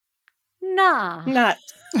you? Nah. Nah.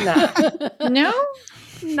 No?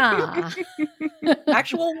 Nah.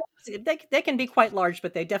 Actual wolves, they can be quite large,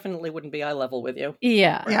 but they definitely wouldn't be eye level with you.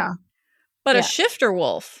 Yeah. Yeah. But a shifter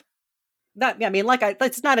wolf.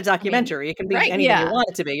 It's not a documentary. It can be anything you want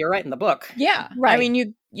it to be. You're right in the book. Yeah. Right. I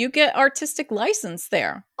mean, you get artistic license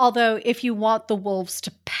there. Although if you want the wolves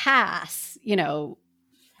to pass, you know,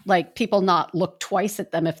 like people not look twice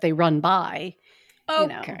at them if they run by. Okay. You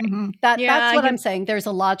know, Mm-hmm. that's what I'm saying. There's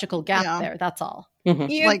a logical gap there. That's all.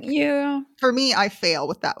 Mm-hmm. For me, I fail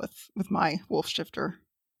with that with my wolf shifter.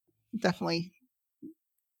 Definitely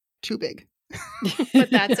too big. But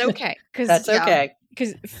that's okay. That's okay.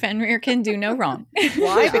 Because Fenrir can do no wrong.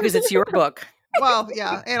 Why? Because it's your book. Well,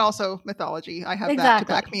 yeah, and also mythology. I have that to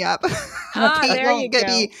Exactly. back me up. There you go.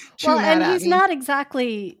 Me too Well, mad and at he's me. not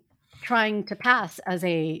exactly trying to pass as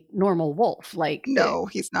a normal wolf. Like, No,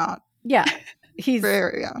 he's not. yeah, he's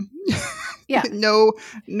Very, Yeah. no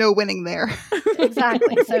winning there.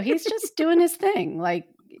 exactly. So he's just doing his thing, like,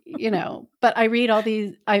 you know. But I read all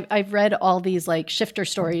these. I've read all these like shifter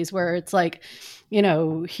stories where it's like, you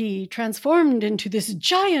know, he transformed into this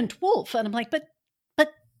giant wolf, and I'm like, but.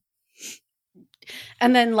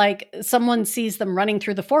 And then like someone sees them running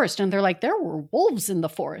through the forest, and they're like, there were wolves in the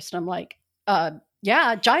forest. I'm like,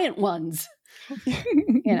 yeah, giant ones.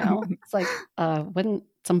 You know, it's like, wouldn't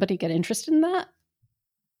somebody get interested in that?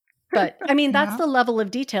 But I mean, that's the level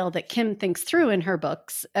of detail that Kim thinks through in her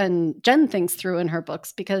books and Jen thinks through in her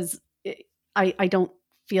books, because I don't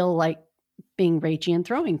feel like being ragey and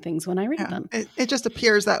throwing things when I read them. It just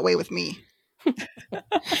appears that way with me.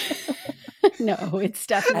 No, it's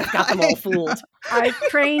definitely I've got them all fooled. I've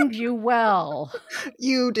trained you well.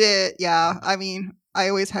 You did, yeah. I mean, I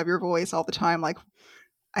always have your voice all the time. Like,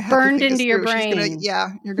 I have Burned to think into your this through. brain.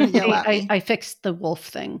 You're gonna yell at me. I fixed the wolf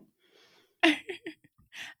thing.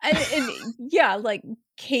 and yeah, like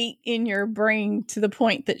Kate in your brain to the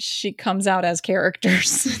point that she comes out as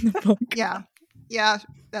characters in the book. Yeah. Yeah,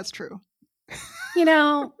 that's true. You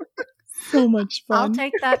know, So much I'll fun.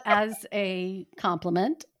 take that as a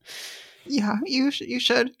compliment. Yeah, you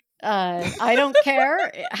should. I don't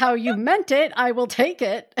care how you meant it. I will take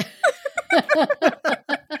it.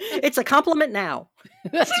 It's a compliment now.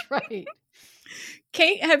 That's right.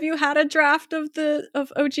 Kate, have you had a draft of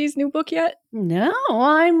OG's new book yet? No,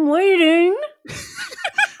 I'm waiting.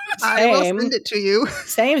 I will Same. send it to you.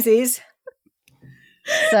 Samesies.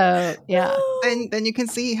 So, yeah. And then you can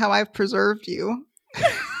see how I've preserved you. I'm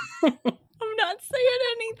not saying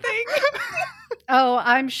anything. Oh,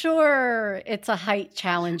 I'm sure it's a height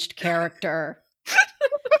challenged character.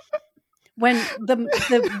 When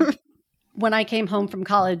when I came home from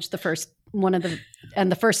college, the first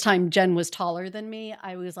time Jen was taller than me,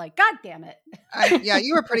 I was like, God damn it. Yeah,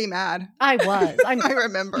 you were pretty mad. I was. I'm I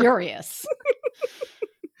remember. furious.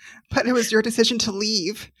 But it was your decision to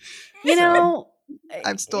leave. You know,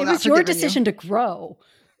 I'm still it not was your forgiving you. decision to grow.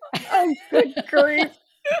 Oh, good grief.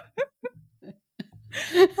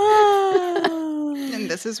 And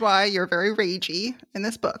this is why you're very ragey in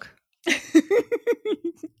this book.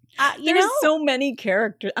 You There's know, so many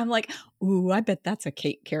characters. I'm like, ooh, I bet that's a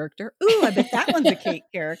Kate character. Ooh, I bet that one's a Kate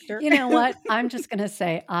character. you know what? I'm just going to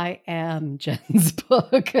say I am Jen's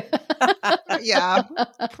book. Yeah.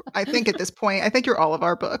 I think at this point, I think you're all of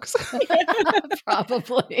our books.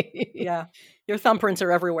 Probably. Yeah. Your thumbprints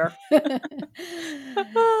are everywhere.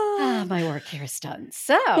 My work here is done.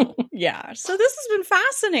 So, Yeah. So this has been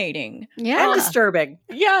fascinating. yeah. And disturbing.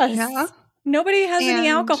 Yes. Yeah. Nobody has any And-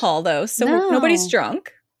 alcohol though, so No. nobody's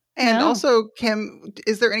drunk. And No. also, Kim,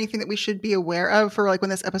 is there anything that we should be aware of for like when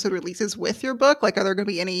this episode releases with your book? Like, are there going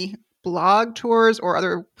to be any blog tours or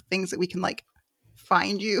other things that we can like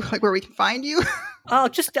find you, like where we can find you?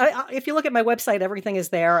 If you look at my website, everything is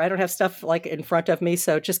there. I don't have stuff like in front of me.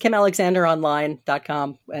 So just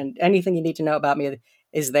KimAlexanderOnline.com and anything you need to know about me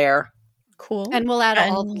is there. Cool. And we'll add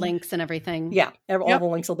all the And- links and everything. Yeah. All Yep. the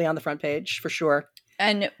links will be on the front page for sure.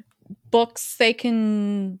 And books,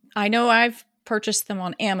 I know I've purchased them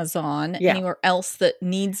on Amazon. Yeah. Anywhere else that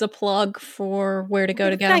needs a plug for where to go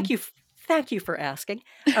to get Thank them? you. Thank you for asking.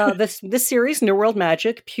 This series, New World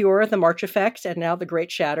Magic, Pure, The March Effect, and now The Great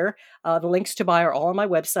Shatter. The links to buy are all on my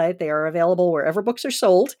website. They are available wherever books are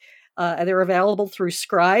sold. And they're available through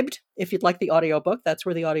Scribed. If you'd like the audiobook, that's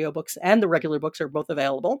where the audiobooks and the regular books are both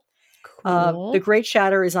available. Cool. The Great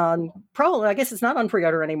Shatter is on, probably, I guess it's not on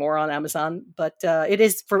pre-order anymore on Amazon, but it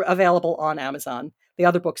is available on Amazon. The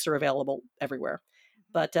other books are available everywhere.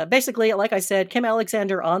 But basically, like I said, Kim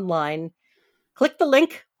Alexander Online. Click the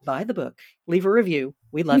link, buy the book, leave a review.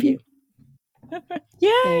 We love you. There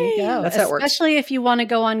Yay! you go. That's how it works. Especially if you want to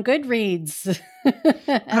go on Goodreads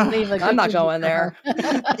and leave a good I'm not review going for there.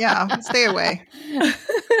 her. Yeah, stay away.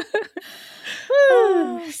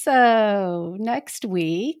 So next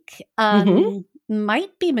week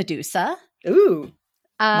might be Medusa. Ooh.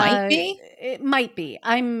 Might be? It might be.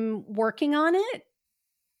 I'm working on it.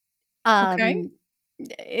 Okay.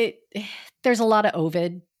 There's a lot of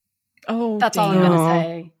Ovid. Oh, That's all I'm damn. going to Aw.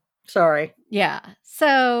 say. Sorry. Yeah.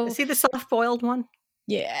 So Is he the soft-boiled one?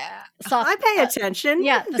 Yeah. soft. I pay attention.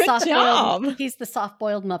 Yeah, the Good soft-boiled. job. He's the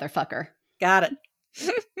soft-boiled motherfucker. Got it.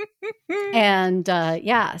 And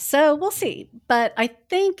yeah, so we'll see. But I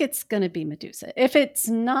think it's going to be Medusa. If it's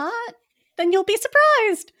not, then you'll be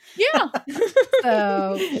surprised. Yeah.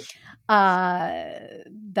 So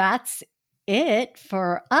that's it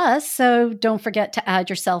for us. So don't forget to add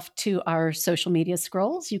yourself to our social media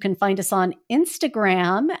scrolls. You can find us on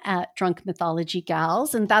Instagram at Drunk Mythology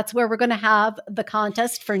Gals, and that's where we're going to have the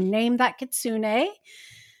contest for Name That Kitsune.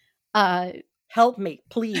 Help me,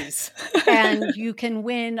 please. And you can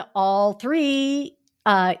win all 3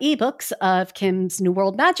 ebooks of Kim's New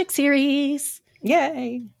World Magic series.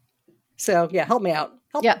 Yay. So, yeah, help me out.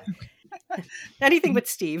 Help. Yeah. Anything but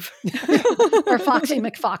Steve. Or Foxy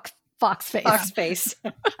McFoxface. Foxface.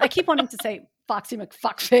 I keep wanting to say Foxy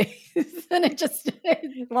McFoxface, and it just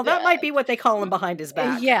Well, that might be what they call him behind his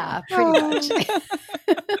back. Yeah, pretty much.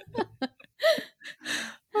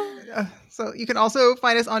 So you can also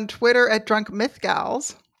find us on Twitter at Drunk Myth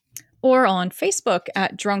Gals. Or on Facebook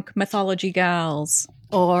at Drunk Mythology Gals.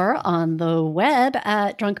 Or on the web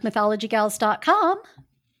at drunkmythologygals.com.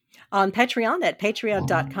 On Patreon at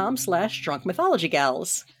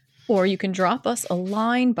patreon.com/drunkmythologygals. Or you can drop us a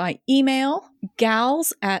line by email,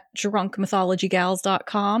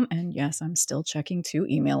 gals@drunkmythologygals.com. And yes, I'm still checking 2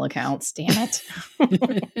 email accounts. Damn it.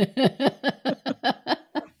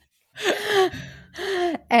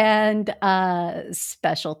 And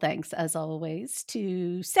special thanks, as always,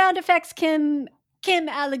 to Sound Effects Kim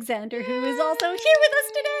Alexander, who is also here with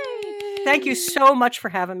us today. Thank you so much for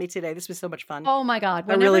having me today. This was so much fun. Oh my God.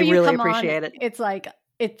 I really, you really come appreciate it. It's like,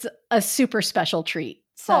 it's a super special treat.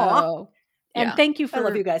 So, Aw. and Yeah. thank you I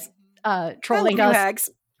love for you guys. trolling I love us.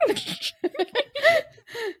 you, hags.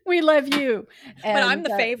 We love you. But I'm the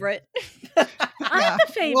favorite. I'm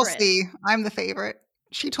the favorite. We'll see. I'm the favorite.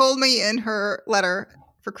 She told me in her letter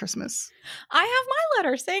for Christmas. I have my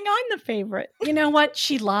letter saying I'm the favorite. You know what?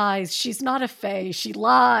 She lies. She's not a fae. She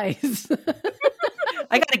lies.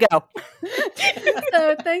 I gotta go.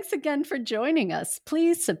 So thanks again for joining us.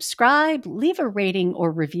 Please subscribe, leave a rating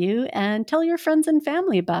or review, and tell your friends and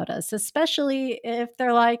family about us, especially if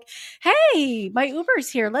they're like, hey, my Uber's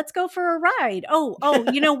here. Let's go for a ride. Oh,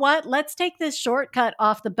 you know what? Let's take this shortcut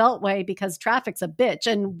off the Beltway because traffic's a bitch.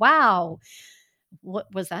 And wow,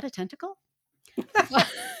 what was that, a tentacle?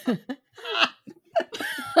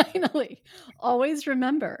 Finally, always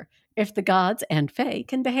remember, if the gods and fae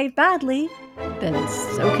can behave badly, then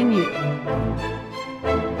so can you.